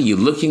healthy. You're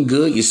looking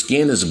good. Your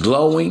skin is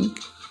glowing.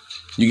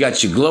 You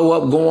got your glow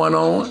up going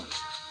on.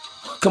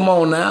 Come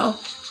on now.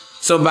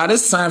 So by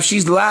this time,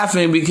 she's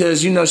laughing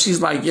because,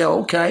 she's like,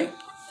 yo,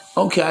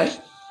 okay.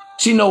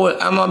 She know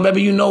what, I'm like,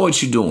 baby, you know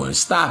what you're doing.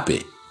 Stop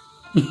it.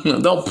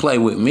 Don't play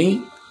with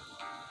me.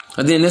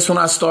 And then this when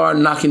I started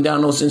knocking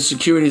down those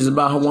insecurities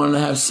about her wanting to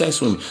have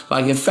sex with me.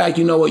 Like, in fact,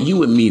 you know what? You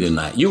with me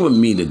tonight. You with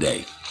me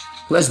today.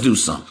 Let's do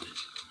something.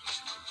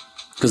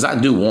 Because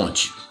I do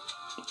want you.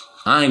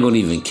 I ain't going to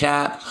even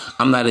cap.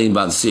 I'm not even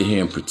about to sit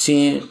here and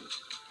pretend.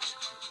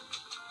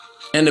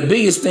 And the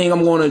biggest thing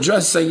I'm going to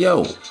address is say,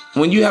 yo,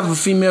 when you have a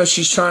female,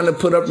 she's trying to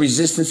put up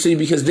resistance to you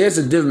because there's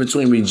a difference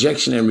between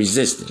rejection and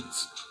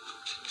resistance.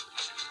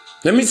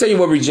 Let me tell you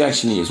what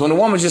rejection is. When a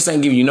woman just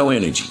ain't giving you no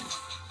energy.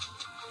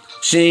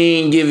 She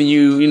ain't giving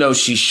you,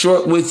 she's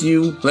short with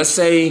you. Let's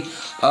say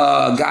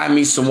a guy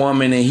meets a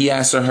woman and he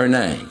asks her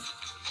name.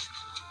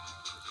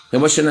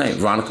 And what's your name?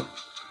 Veronica.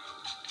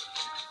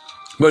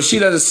 But she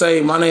doesn't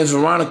say, my name's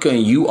Veronica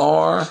and you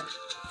are.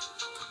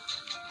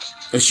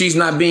 If she's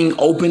not being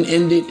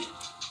open-ended,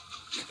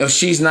 if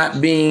she's not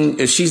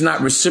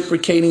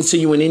reciprocating to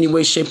you in any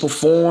way, shape, or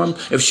form,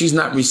 if she's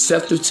not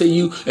receptive to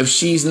you, if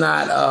she's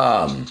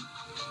not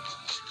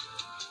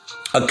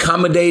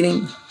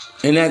accommodating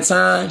in that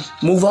time,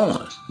 move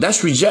on.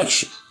 That's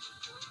rejection.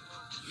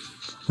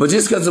 But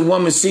just because a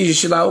woman sees you,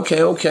 she's like,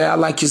 okay, I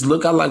like his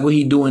look, I like what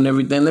he's doing and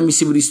everything. Let me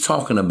see what he's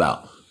talking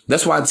about.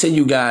 That's why I tell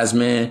you guys,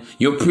 man,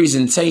 your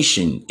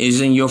presentation is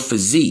in your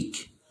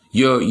physique.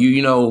 Your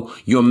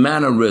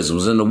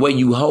mannerisms and the way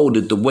you hold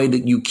it, the way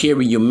that you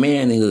carry your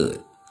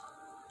manhood.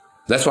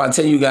 That's why I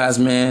tell you guys,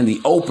 man,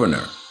 the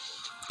opener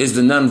is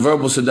the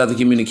nonverbal seductive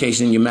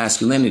communication in your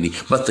masculinity.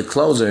 But the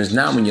closer is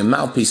now in your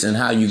mouthpiece and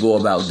how you go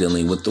about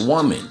dealing with the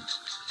woman.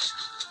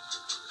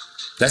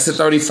 That's the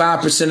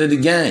 35% of the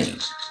game.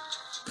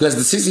 Because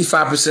the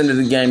 65% of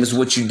the game is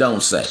what you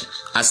don't say.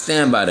 I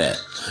stand by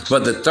that.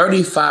 But the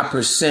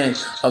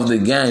 35% of the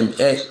game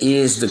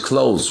is the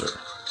closer.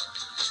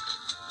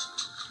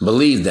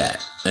 Believe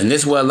that. And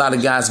this is where a lot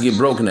of guys get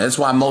broken at. That's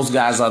why most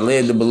guys are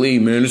led to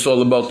believe, man, it's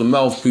all about the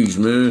mouthpiece,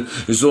 man.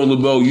 It's all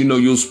about,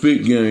 your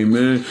spit game,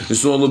 man.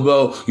 It's all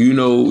about,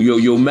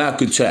 your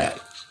Mac attack.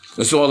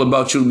 It's all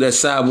about that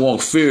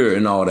sidewalk fear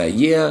and all that.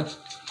 Yeah.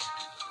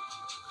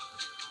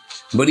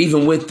 But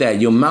even with that,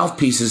 your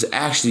mouthpiece is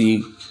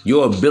actually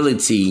your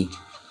ability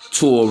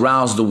to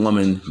arouse the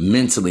woman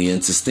mentally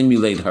and to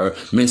stimulate her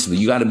mentally.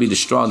 You got to be the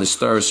straw that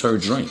stirs her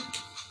drink.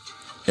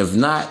 If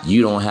not,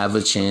 you don't have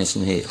a chance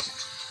in hell.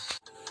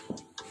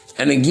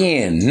 And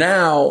again,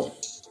 now,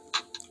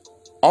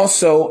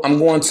 also, I'm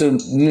going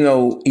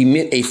to,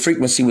 emit a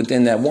frequency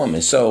within that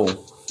woman.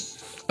 So,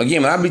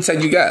 again, when I be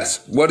telling you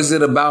guys, what is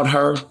it about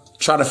her?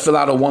 Try to fill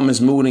out a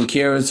woman's mood and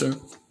character.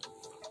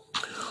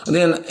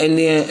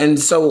 And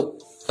so,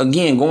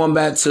 again, going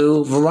back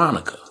to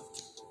Veronica.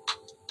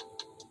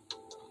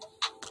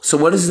 So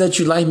what is it that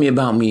you like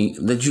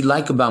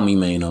about me,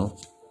 Mano?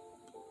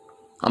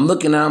 I'm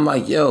looking at him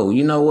like, yo,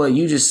 you know what?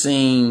 You just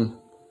seem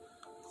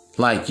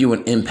like you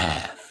an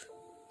empath.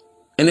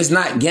 And it's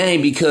not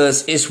game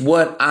because it's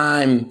what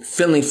I'm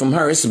feeling from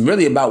her. It's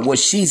really about what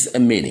she's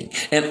emitting.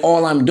 And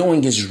all I'm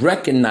doing is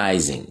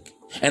recognizing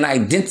and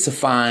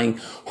identifying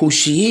who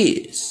she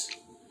is.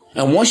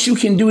 And once you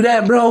can do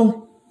that,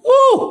 bro,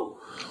 woo!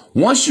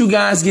 Once you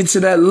guys get to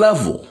that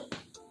level,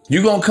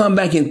 you're going to come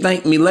back and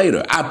thank me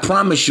later. I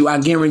promise you, I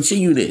guarantee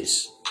you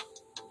this.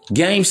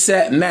 Game,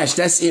 set, match.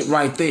 That's it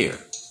right there.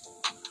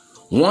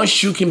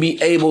 Once you can be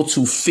able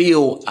to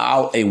feel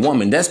out a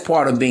woman, that's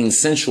part of being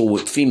sensual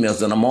with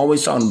females that I'm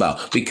always talking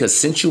about, because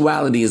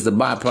sensuality is the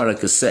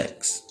byproduct of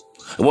sex.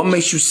 And what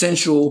makes you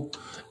sensual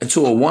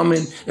to a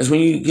woman is when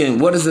you get,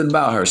 what is it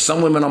about her?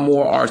 Some women are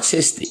more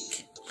artistic.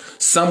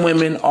 Some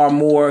women are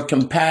more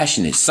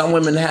compassionate. Some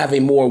women have a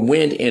more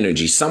wind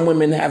energy. Some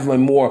women have a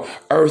more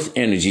earth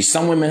energy.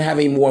 Some women have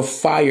a more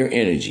fire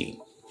energy.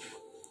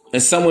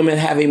 And some women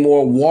have a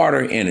more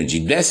water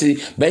energy.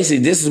 Basically,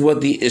 this is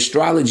what the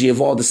astrology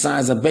of all the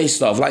signs are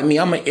based off. Like me,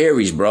 I'm an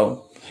Aries,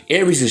 bro.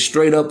 Aries is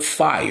straight up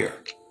fire.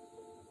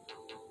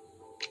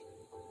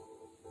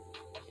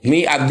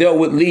 Me, I've dealt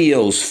with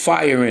Leos,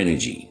 fire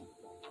energy.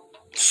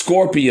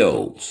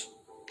 Scorpios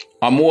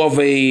are more of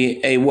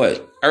a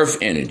what? Earth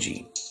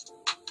energy.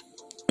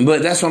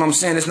 But that's what I'm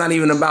saying. It's not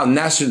even about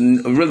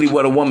really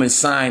what a woman's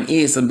sign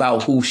is,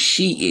 about who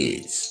she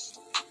is.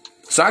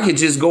 So I could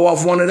just go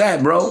off one of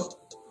that, bro.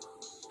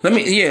 Let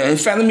me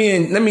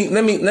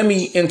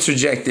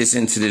interject this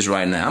into this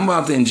right now. I'm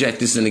about to inject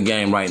this in the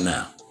game right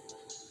now.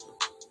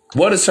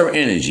 What is her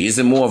energy? Is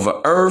it more of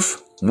a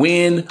earth,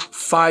 wind,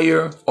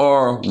 fire,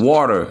 or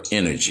water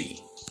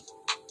energy?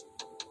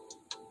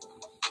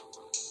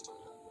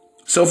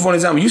 So for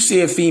example, you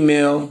see a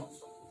female,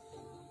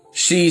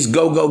 she's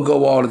go, go,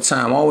 go all the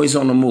time, always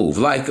on the move.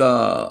 Like,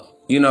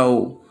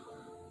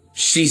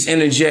 she's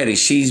energetic,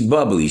 she's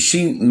bubbly.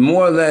 She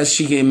more or less,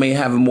 may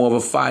have more of a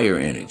fire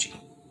energy.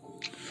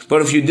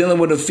 But if you're dealing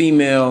with a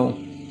female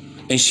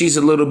and she's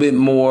a little bit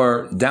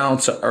more down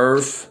to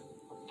earth,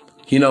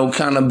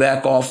 kind of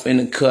back off in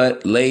the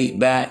cut, laid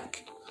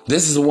back,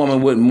 this is a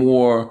woman with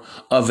more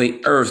of a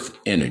earth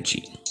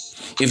energy.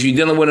 If you're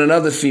dealing with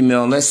another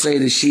female, let's say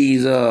that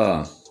she's,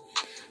 there's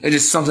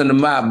just something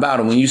about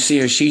her. When you see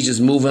her, she's just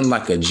moving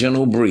like a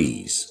gentle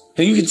breeze.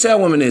 And you can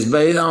tell women this,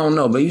 babe, I don't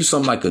know, but you're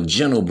something like a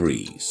gentle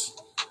breeze.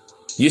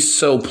 You're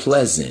so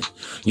pleasant.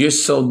 You're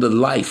so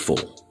delightful.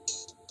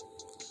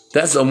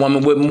 That's a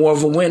woman with more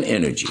of a wind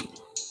energy.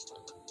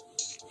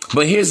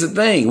 But here's the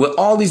thing. With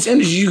all these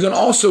energies, you can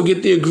also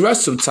get the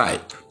aggressive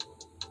type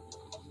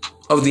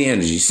of the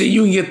energy. See,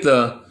 you can get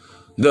the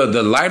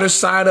lighter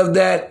side of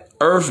that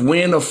earth,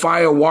 wind, or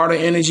fire, water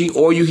energy,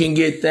 or you can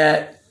get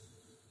that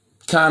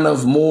kind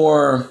of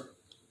more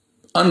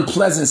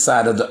unpleasant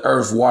side of the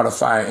earth, water,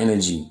 fire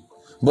energy.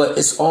 But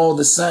it's all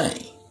the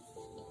same.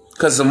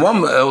 Because a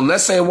woman,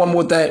 let's say a woman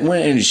with that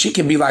wind energy, she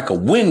can be like a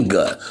wind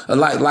gut,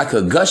 like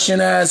a gushing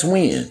ass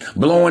wind,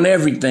 blowing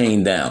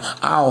everything down.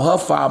 I'll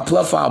huff, I'll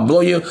puff, I'll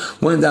blow your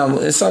wind down.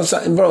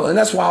 And bro, and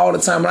that's why all the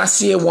time when I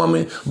see a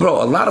woman,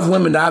 bro, a lot of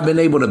women that I've been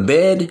able to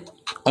bed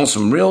on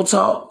some real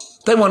talk,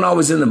 they weren't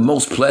always in the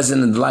most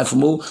pleasant and delightful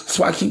mood. That's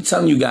why I keep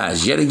telling you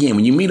guys, yet again,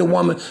 when you meet a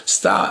woman,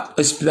 stop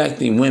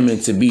expecting women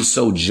to be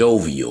so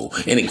jovial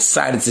and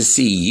excited to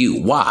see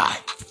you. Why?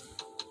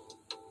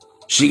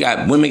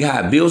 Women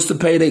got bills to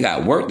pay, they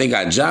got work, they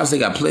got jobs, they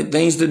got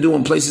things to do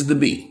and places to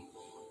be.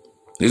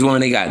 These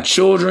women, they got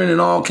children and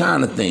all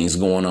kind of things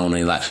going on in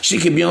their life. She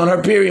could be on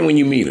her period when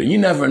you meet her. You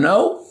never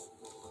know.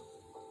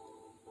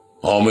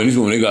 Oh man, these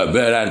women, they got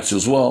bad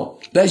attitudes. Well,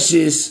 that's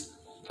just,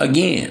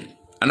 again,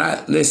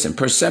 listen,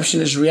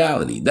 perception is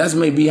reality. That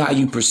may be how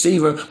you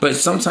perceive her, but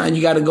sometimes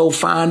you got to go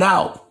find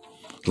out.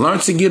 Learn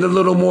to get a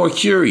little more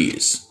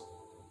curious.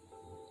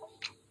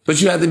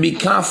 But you have to be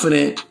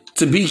confident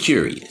to be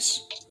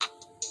curious.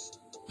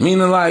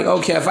 Meaning like,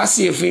 okay, if I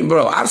see a female,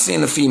 bro, I've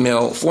seen a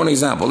female, for an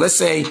example, let's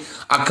say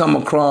I come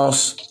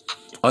across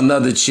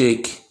another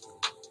chick,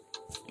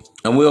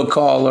 and we'll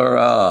call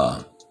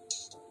her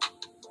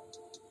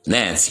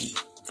Nancy.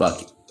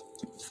 Fuck it.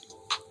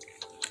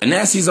 And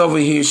Nancy's over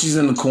here. She's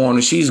in the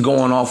corner. She's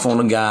going off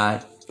on a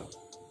guy.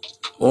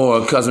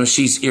 Or because when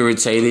she's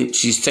irritated,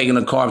 she's taking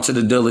the car to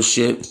the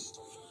dealership,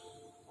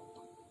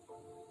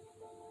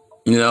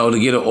 you know, to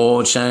get an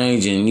oil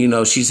change. And, you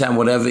know, she's having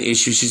whatever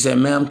issue. She said,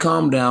 ma'am,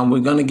 calm down. We're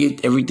going to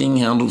get everything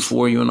handled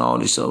for you and all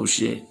this old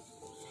shit.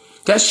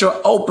 That's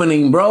your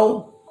opening,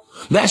 bro.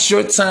 That's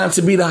your time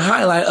to be the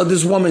highlight of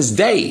this woman's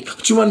day.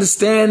 But you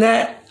understand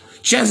that?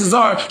 Chances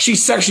are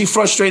she's sexually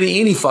frustrated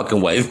any fucking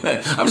way.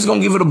 I'm just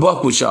going to give it a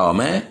buck with y'all,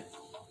 man.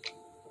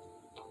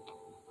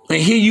 And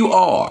here you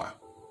are.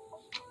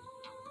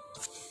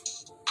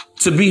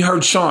 To be her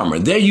charmer.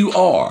 There you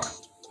are.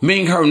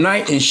 Being her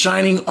knight in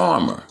shining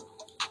armor.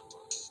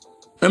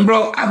 And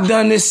bro, I've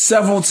done this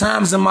several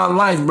times in my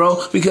life,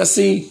 bro. Because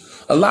see,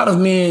 a lot of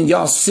men,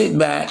 y'all sit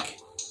back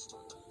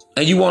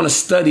and you want to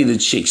study the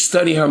chick.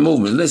 Study her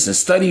movement. Listen,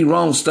 study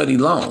wrong, study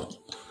long.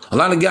 A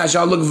lot of guys,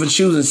 y'all looking for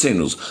choosing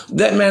signals.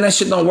 That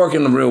shit don't work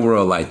in the real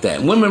world like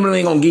that. Women really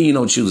ain't gonna give you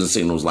no choosing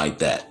signals like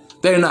that.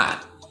 They're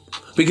not.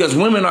 Because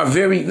women are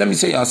very, let me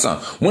tell y'all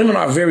something. Women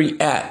are very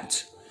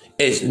apt.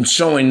 It's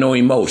showing no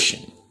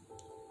emotion.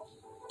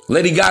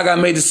 Lady Gaga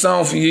made a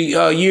song for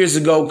years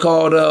ago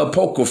called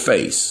Poker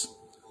Face.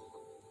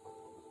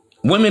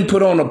 Women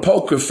put on a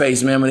poker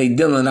face, man, when they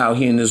dealing out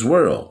here in this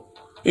world.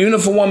 Even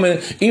if a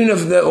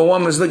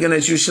woman's looking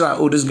at you, she's like,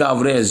 oh, this guy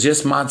over there is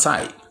just my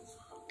type.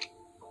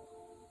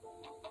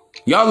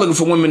 Y'all looking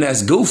for women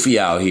that's goofy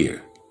out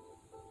here.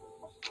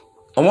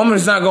 A woman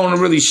is not going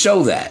to really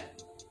show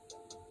that.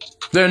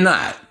 They're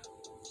not.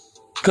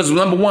 Because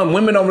number one,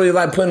 women don't really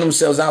like putting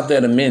themselves out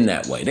there to men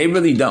that way. They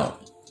really don't.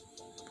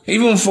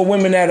 Even for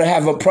women that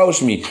have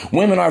approached me,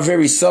 women are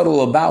very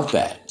subtle about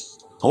that.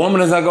 A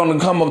woman is not going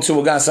to come up to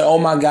a guy and say, oh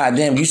my God,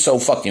 damn, you so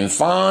fucking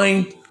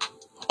fine.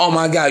 Oh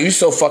my God, you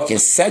so fucking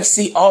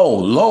sexy. Oh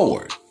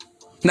Lord.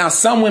 Now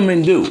some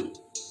women do.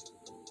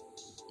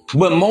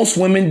 But most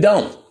women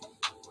don't.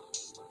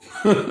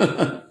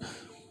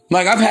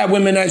 Like I've had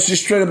women that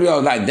just straight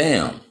up like,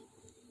 damn.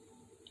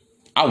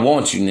 I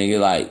want you, nigga.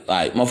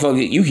 Like,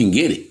 motherfucker, you can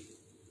get it.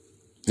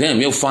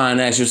 Damn, you're fine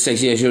ass, you're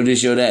sexy ass, you're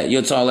this, you're that.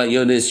 You're tall like,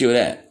 you're this, you're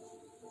that.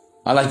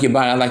 I like your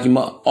body, I like your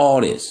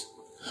all this.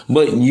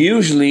 But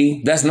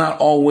usually, that's not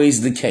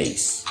always the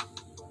case.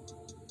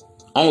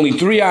 Only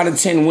 3 out of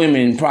 10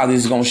 women probably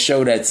is going to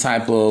show that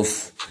type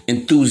of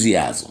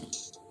enthusiasm.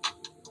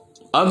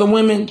 Other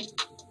women,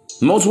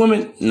 most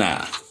women,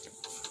 nah.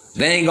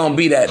 They ain't going to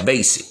be that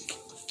basic.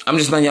 I'm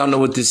just letting y'all know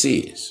what this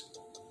is.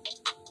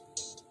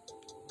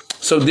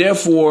 So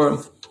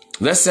therefore,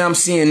 let's say I'm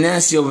seeing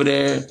Nancy over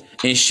there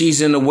and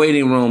she's in the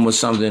waiting room or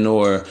something,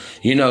 or,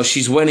 you know,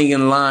 she's waiting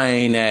in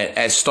line at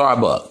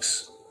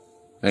Starbucks.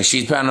 And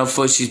she's pounding her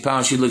foot, she's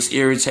pounding, she looks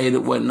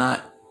irritated,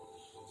 whatnot.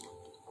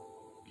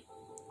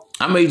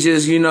 I may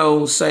just, you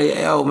know, say,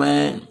 hey,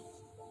 man,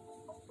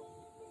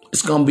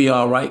 it's going to be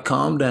all right.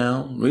 Calm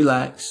down,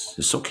 relax.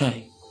 It's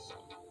okay.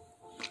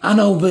 I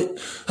know, but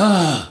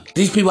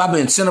these people, I've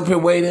been sitting up here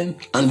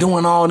waiting, I'm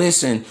doing all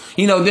this. And,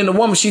 you know, then the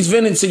woman, she's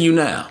venting to you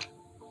now.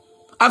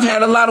 I've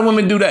had a lot of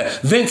women do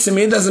that. Vent to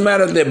me. It doesn't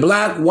matter if they're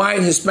black,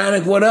 white,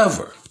 Hispanic,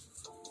 whatever.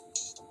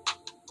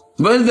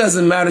 But it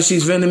doesn't matter if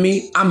she's venting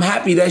me. I'm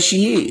happy that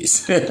she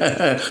is.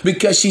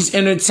 Because she's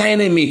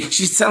entertaining me.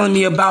 She's telling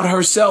me about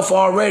herself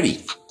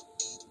already.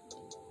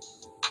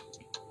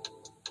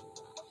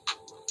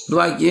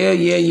 Like, yeah,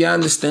 I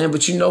understand.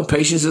 But you know,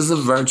 patience is a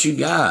virtue,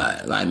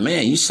 God. Like,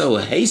 man, you so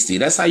hasty.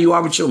 That's how you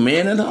are with your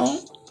man at home?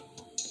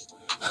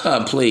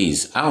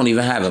 Please, I don't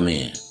even have a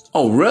man.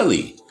 Oh,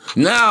 really?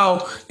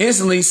 Now,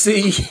 instantly,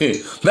 see,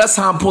 that's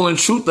how I'm pulling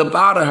truth up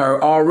out of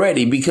her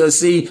already. Because,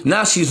 see,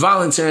 now she's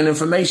volunteering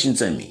information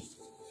to me.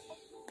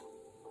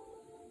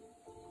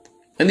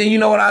 And then, you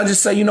know what? I'll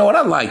just say, you know what?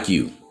 I like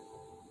you.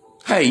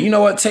 Hey, you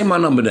know what? Take my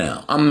number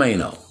down. I'm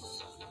Mano.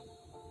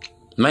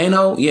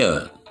 Mano?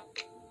 Yeah.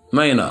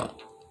 Mano.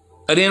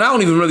 And then I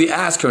don't even really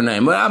ask her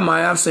name. But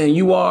I'm saying,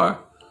 you are?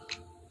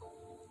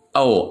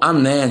 Oh,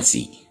 I'm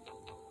Nancy.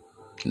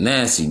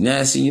 Nancy,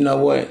 you know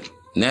what?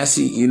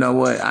 Nancy, you know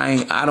what?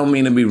 I don't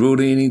mean to be rude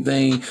or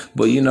anything,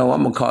 but you know,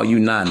 I'm gonna call you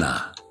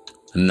Nana.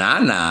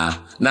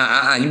 Nana?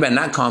 Nah, you better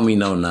not call me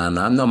no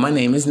Nana. No, my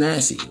name is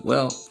Nancy.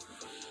 Well,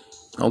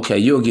 okay,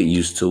 you'll get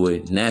used to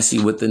it. Nancy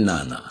with the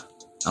Nana.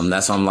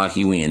 That's why I'm like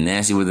you in.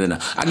 Nancy with the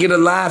Nana. I get her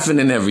laughing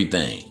and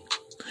everything.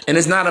 And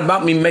it's not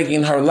about me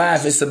making her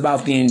laugh. It's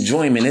about the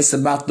enjoyment. It's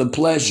about the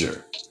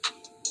pleasure.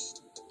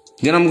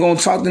 Then I'm gonna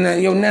talk to that.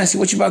 Yo, Nancy,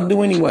 what you about to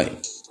do anyway?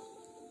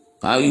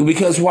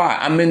 Because why?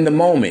 I'm in the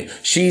moment.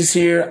 She's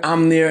here,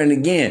 I'm there. And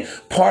again,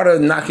 part of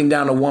knocking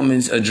down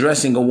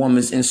addressing a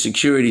woman's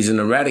insecurities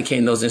and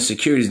eradicating those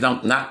insecurities,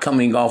 not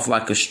coming off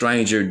like a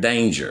stranger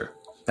danger.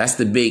 That's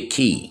the big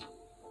key.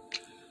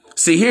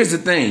 See, here's the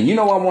thing. You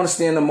know, I want to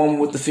stay in the moment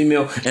with the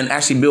female and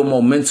actually build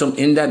momentum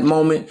in that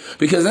moment.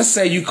 Because let's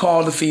say you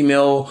call the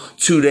female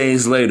 2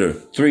 days later,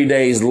 3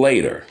 days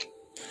later.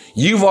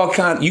 You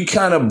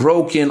kind of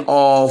broken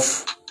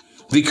off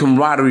the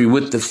camaraderie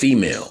with the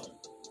female.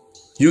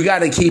 You got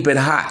to keep it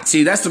hot.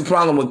 See, that's the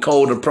problem with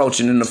cold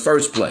approaching in the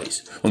first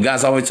place. When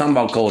guys always talking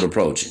about cold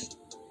approaching.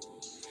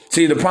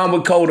 See, the problem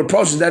with cold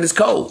approaching is that it's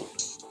cold.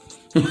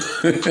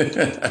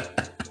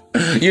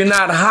 You're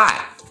not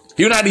hot.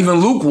 You're not even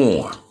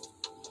lukewarm.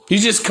 You're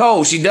just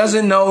cold. She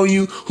doesn't know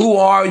you. Who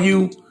are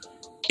you?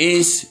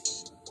 It's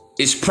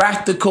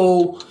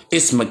practical,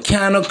 it's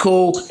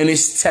mechanical, and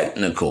it's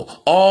technical.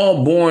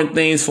 All boring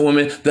things for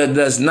women that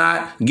does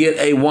not get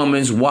a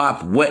woman's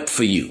wop wet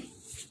for you.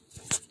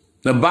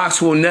 The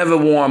box will never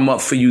warm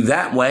up for you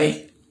that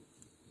way.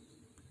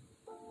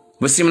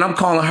 But see, when I'm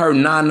calling her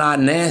Nah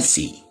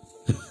Nancy.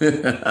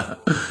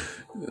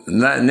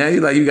 Now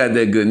you like you got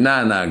that good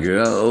nah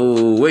girl.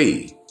 Oh,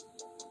 wait.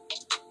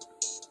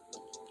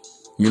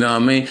 You know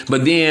what I mean?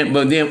 But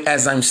then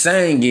as I'm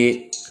saying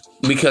it,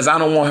 because I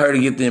don't want her to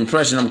get the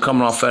impression I'm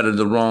coming off at her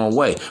the wrong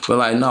way. But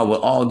like, no, with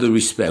all due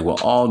respect,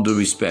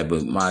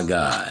 but my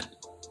God.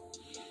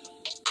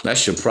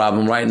 That's your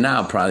problem right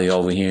now, probably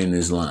over here in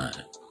this line.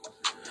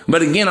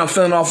 But again, I'm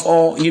feeling off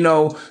all,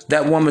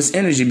 that woman's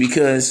energy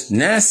because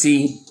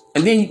Nancy,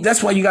 and then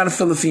that's why you got to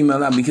fill the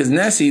female out because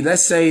Nancy,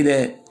 let's say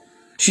that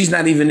she's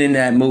not even in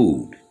that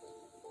mood.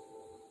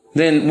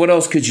 Then what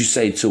else could you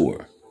say to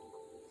her?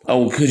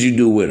 Oh, what could you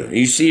do with her?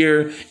 You see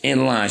her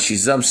in line.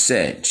 She's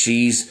upset.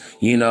 She's,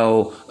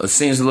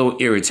 seems a little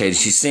irritated.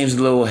 She seems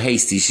a little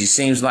hasty. She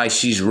seems like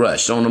she's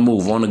rushed, on the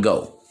move, on the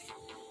go.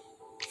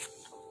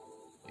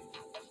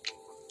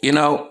 You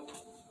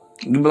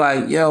be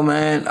like, yo,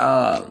 man,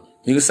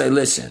 you can say,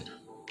 listen,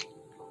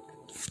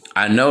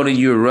 I know that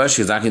you're rushed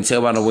because I can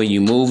tell by the way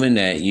you're moving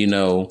that,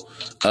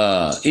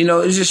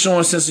 it's just showing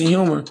a sense of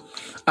humor.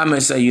 I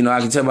may say,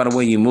 I can tell by the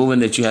way you're moving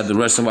that you have to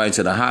rush somebody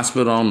to the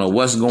hospital. I don't know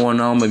what's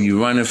going on. Maybe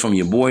you're running from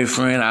your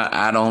boyfriend.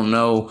 I don't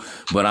know,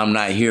 but I'm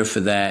not here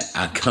for that.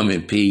 I come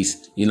in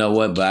peace. You know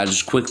what? But I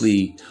just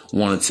quickly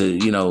wanted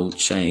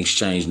to,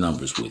 exchange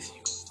numbers with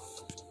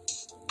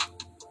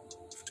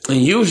you.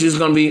 And usually it's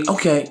going to be,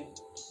 okay.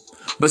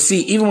 But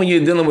see, even when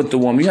you're dealing with the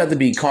woman, you have to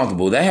be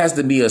comfortable. There has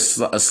to be a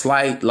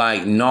slight,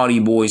 like, naughty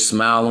boy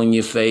smile on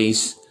your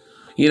face.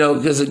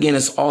 Because, again,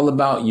 it's all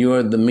about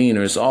your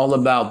demeanor. It's all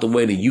about the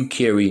way that you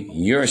carry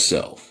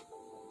yourself.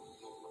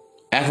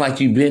 Act like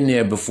you've been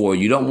there before.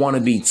 You don't want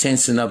to be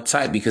tense and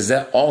uptight because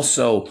that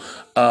also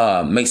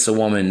makes a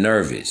woman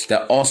nervous.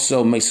 That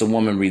also makes a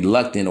woman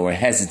reluctant or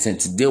hesitant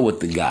to deal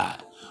with the guy.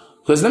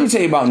 Because let me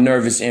tell you about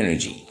nervous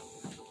energy.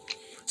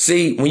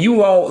 See, when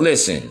y'all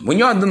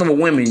dealing with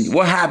women,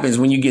 what happens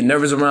when you get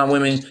nervous around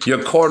women? Your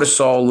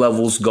cortisol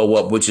levels go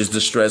up, which is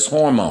the stress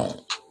hormone.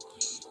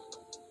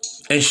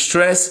 And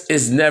stress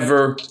is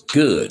never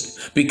good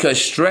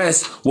because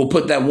stress will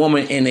put that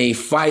woman in a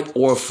fight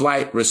or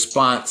flight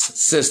response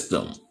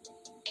system.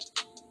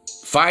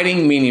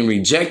 Fighting meaning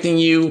rejecting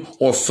you,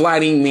 or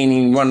flighting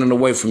meaning running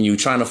away from you,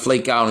 trying to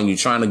flake out on you,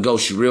 trying to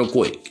ghost you real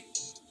quick.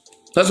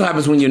 That's what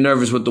happens when you're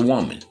nervous with the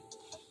woman.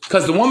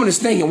 Because the woman is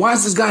thinking, why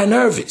is this guy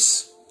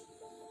nervous?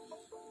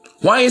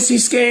 Why is he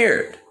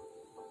scared?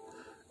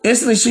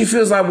 Instantly she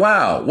feels like,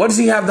 wow, what does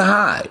he have to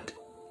hide?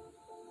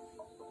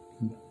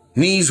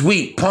 Knees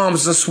weak,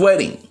 palms are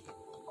sweating.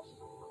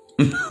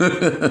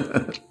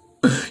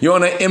 You're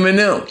on an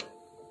Eminem.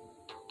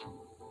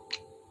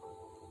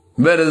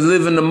 Better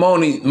live in the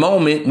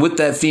moment with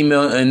that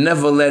female and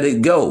never let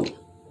it go.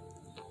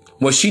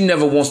 Well, she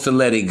never wants to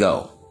let it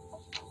go.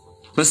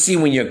 But see,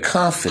 when you're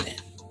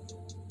confident,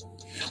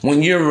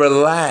 when you're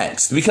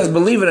relaxed, because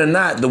believe it or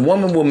not, the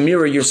woman will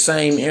mirror your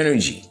same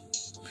energy.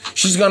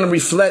 She's going to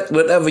reflect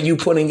whatever you're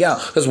putting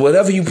out. Because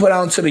whatever you put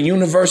out into the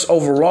universe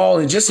overall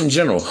and just in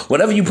general,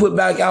 whatever you put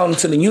back out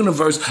into the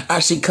universe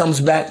actually comes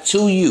back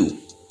to you.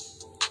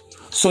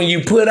 So when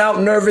you put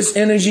out nervous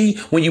energy,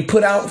 when you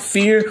put out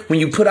fear, when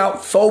you put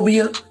out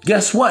phobia,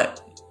 guess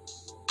what?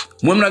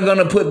 Women are going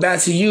to put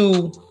back to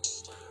you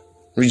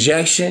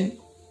rejection,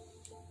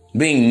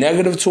 being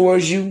negative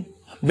towards you,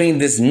 being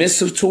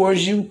dismissive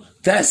towards you.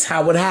 That's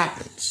how it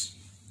happens.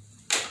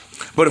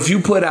 But if you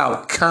put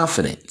out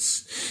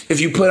confidence, if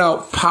you put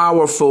out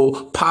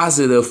powerful,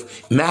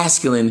 positive,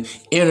 masculine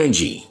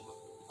energy,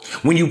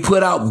 when you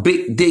put out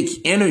big dick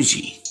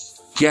energy,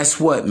 guess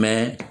what,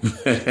 man?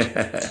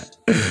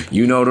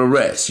 You know the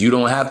rest. You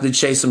don't have to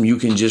chase them. You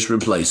can just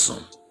replace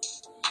them.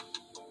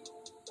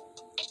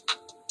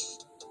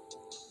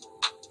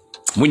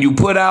 When you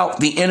put out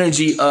the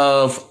energy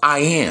of I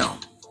am,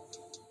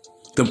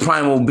 the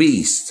primal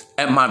beast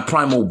at my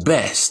primal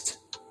best,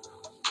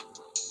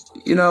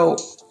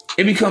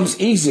 it becomes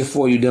easier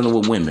for you dealing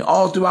with women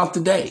all throughout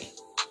the day.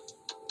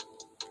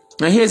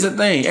 Now, here's the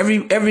thing.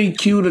 Every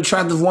cute,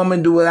 attractive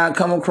woman do what I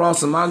come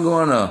across. Am I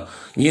going to,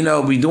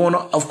 be doing?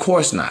 Of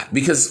course not.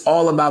 Because it's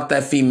all about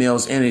that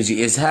female's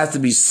energy. It has to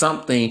be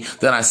something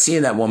that I see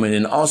in that woman.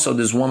 And also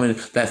this woman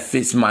that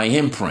fits my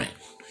imprint.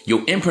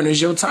 Your imprint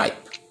is your type.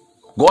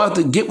 Go out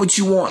to get what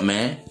you want,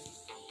 man.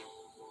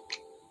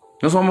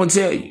 That's what I'm going to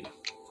tell you.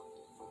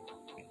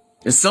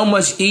 It's so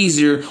much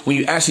easier when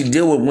you actually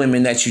deal with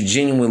women that you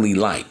genuinely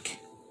like.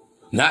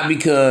 Not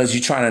because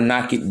you're trying to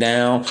knock it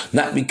down.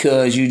 Not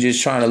because you're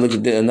just trying to look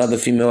at another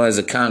female as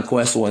a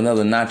conquest or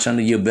another notch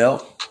under your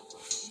belt.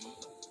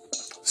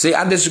 See,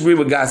 I disagree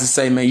with guys that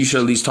say, man, you should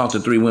at least talk to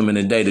 3 women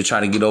a day to try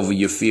to get over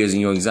your fears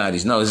and your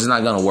anxieties. No, this is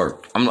not going to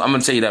work. I'm going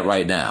to tell you that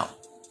right now.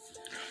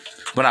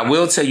 But I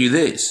will tell you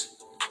this.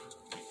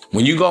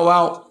 When you go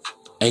out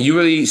and you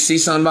really see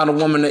something about a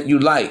woman that you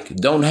like,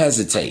 don't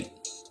hesitate.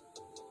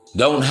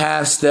 Don't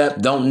half step.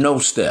 Don't no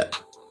step.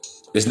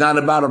 It's not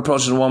about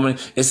approaching a woman.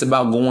 It's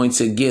about going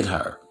to get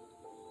her.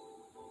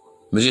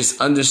 But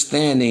just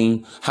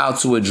understanding how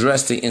to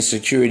address the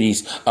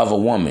insecurities of a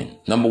woman.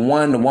 Number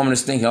one, the woman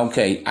is thinking,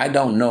 okay, I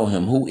don't know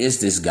him. Who is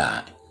this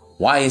guy?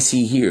 Why is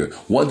he here?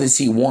 What does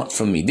he want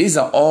from me? These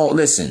are all,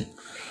 listen,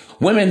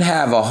 women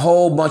have a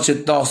whole bunch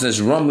of thoughts that's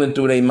rumbling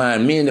through their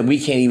mind, men that we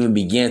can't even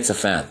begin to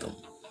fathom.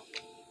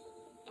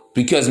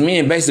 Because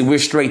men, basically, we're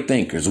straight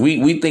thinkers.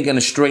 We think in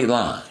a straight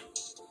line.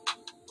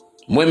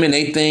 Women,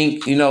 they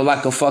think,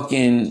 like a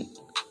fucking,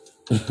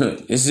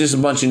 it's just a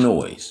bunch of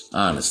noise,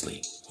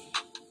 honestly.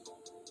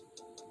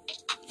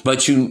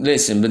 But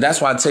but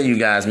that's why I tell you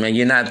guys, man,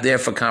 you're not there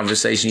for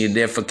conversation. You're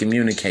there for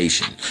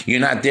communication. You're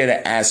not there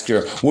to ask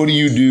her, what do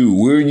you do?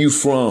 Where are you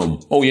from?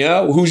 Oh,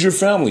 yeah? Who's your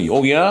family?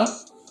 Oh, yeah?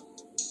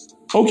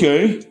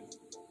 Okay.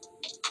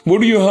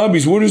 What are your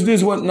hobbies? What is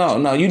this? What?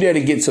 No, you're there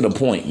to get to the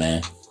point,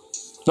 man.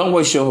 Don't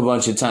waste your whole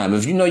bunch of time.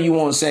 If you know you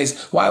want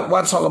sex, why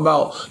talk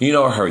about,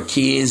 her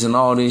kids and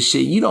all this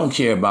shit? You don't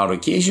care about her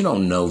kids. You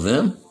don't know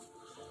them.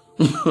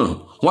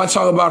 Why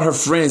talk about her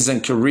friends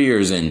and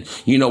careers and,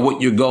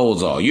 what your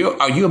goals are?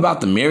 Are you about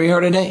to marry her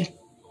today?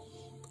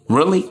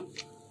 Really?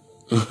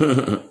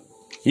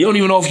 You don't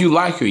even know if you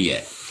like her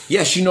yet.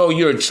 Yes,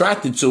 you're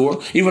attracted to her.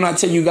 Even when I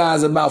tell you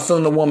guys about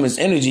feeling a woman's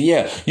energy,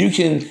 yeah, you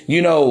can,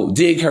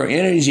 dig her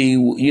energy,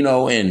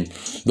 and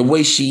the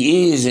way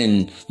she is.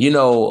 And,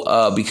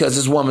 because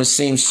this woman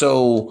seems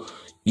so,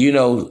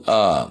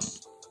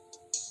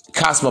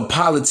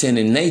 cosmopolitan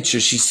in nature.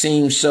 She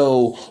seems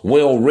so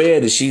well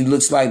read, and she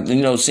looks like,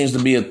 seems to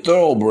be a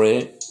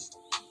thoroughbred.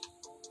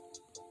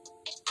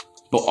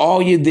 But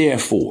all you're there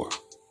for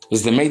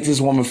is to make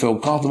this woman feel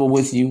comfortable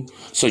with you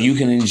so you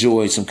can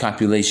enjoy some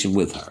copulation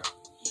with her.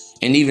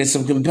 And even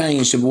some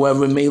companionship,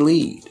 wherever it may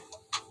lead.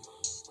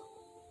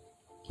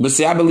 But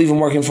see, I believe in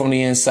working from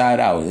the inside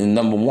out. And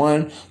number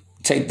one,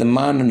 take the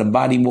mind and the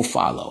body will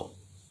follow.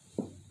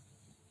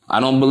 I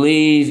don't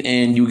believe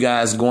in you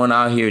guys going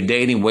out here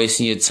dating,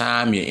 wasting your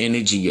time, your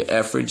energy, your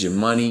effort, your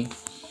money.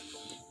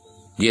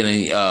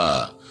 Getting,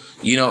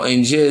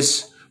 and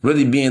just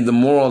really being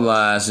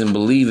demoralized and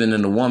believing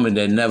in a woman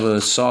that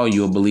never saw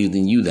you or believed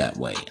in you that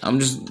way. I'm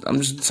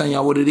just telling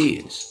y'all what it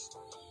is.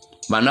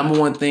 My number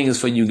one thing is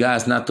for you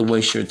guys not to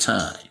waste your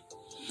time.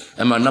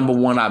 And my number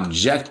one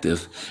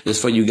objective is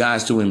for you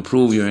guys to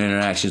improve your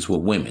interactions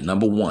with women.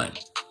 Number one.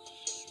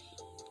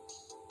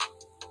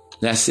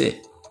 That's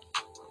it.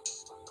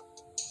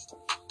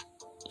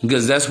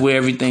 Because that's where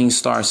everything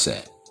starts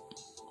at.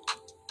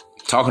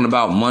 Talking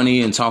about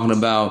money and talking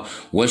about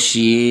what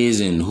she is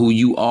and who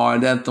you are,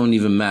 that don't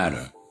even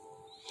matter.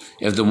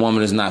 If the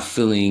woman is not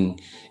feeling,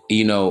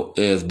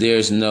 if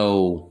there's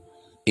no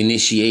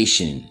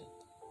initiation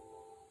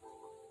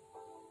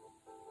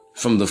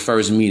from the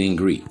first meet and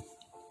greet.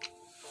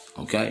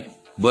 Okay?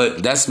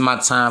 But that's my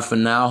time for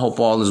now. Hope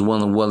all is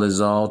well and well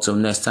is all. Till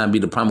next time, be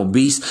the primal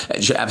beast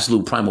at your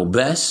absolute primal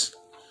best.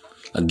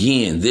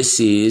 Again,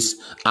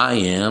 I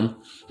am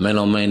Man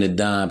on Man to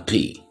Don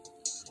P,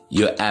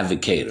 your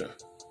advocator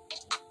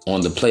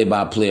on the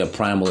play-by-play of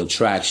primal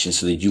attraction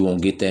so that you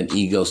won't get that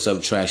ego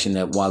subtraction,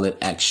 that wallet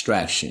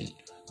extraction.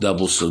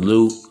 Double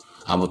salute.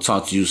 I will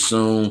talk to you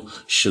soon.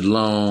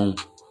 Shalom.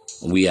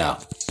 We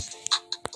out.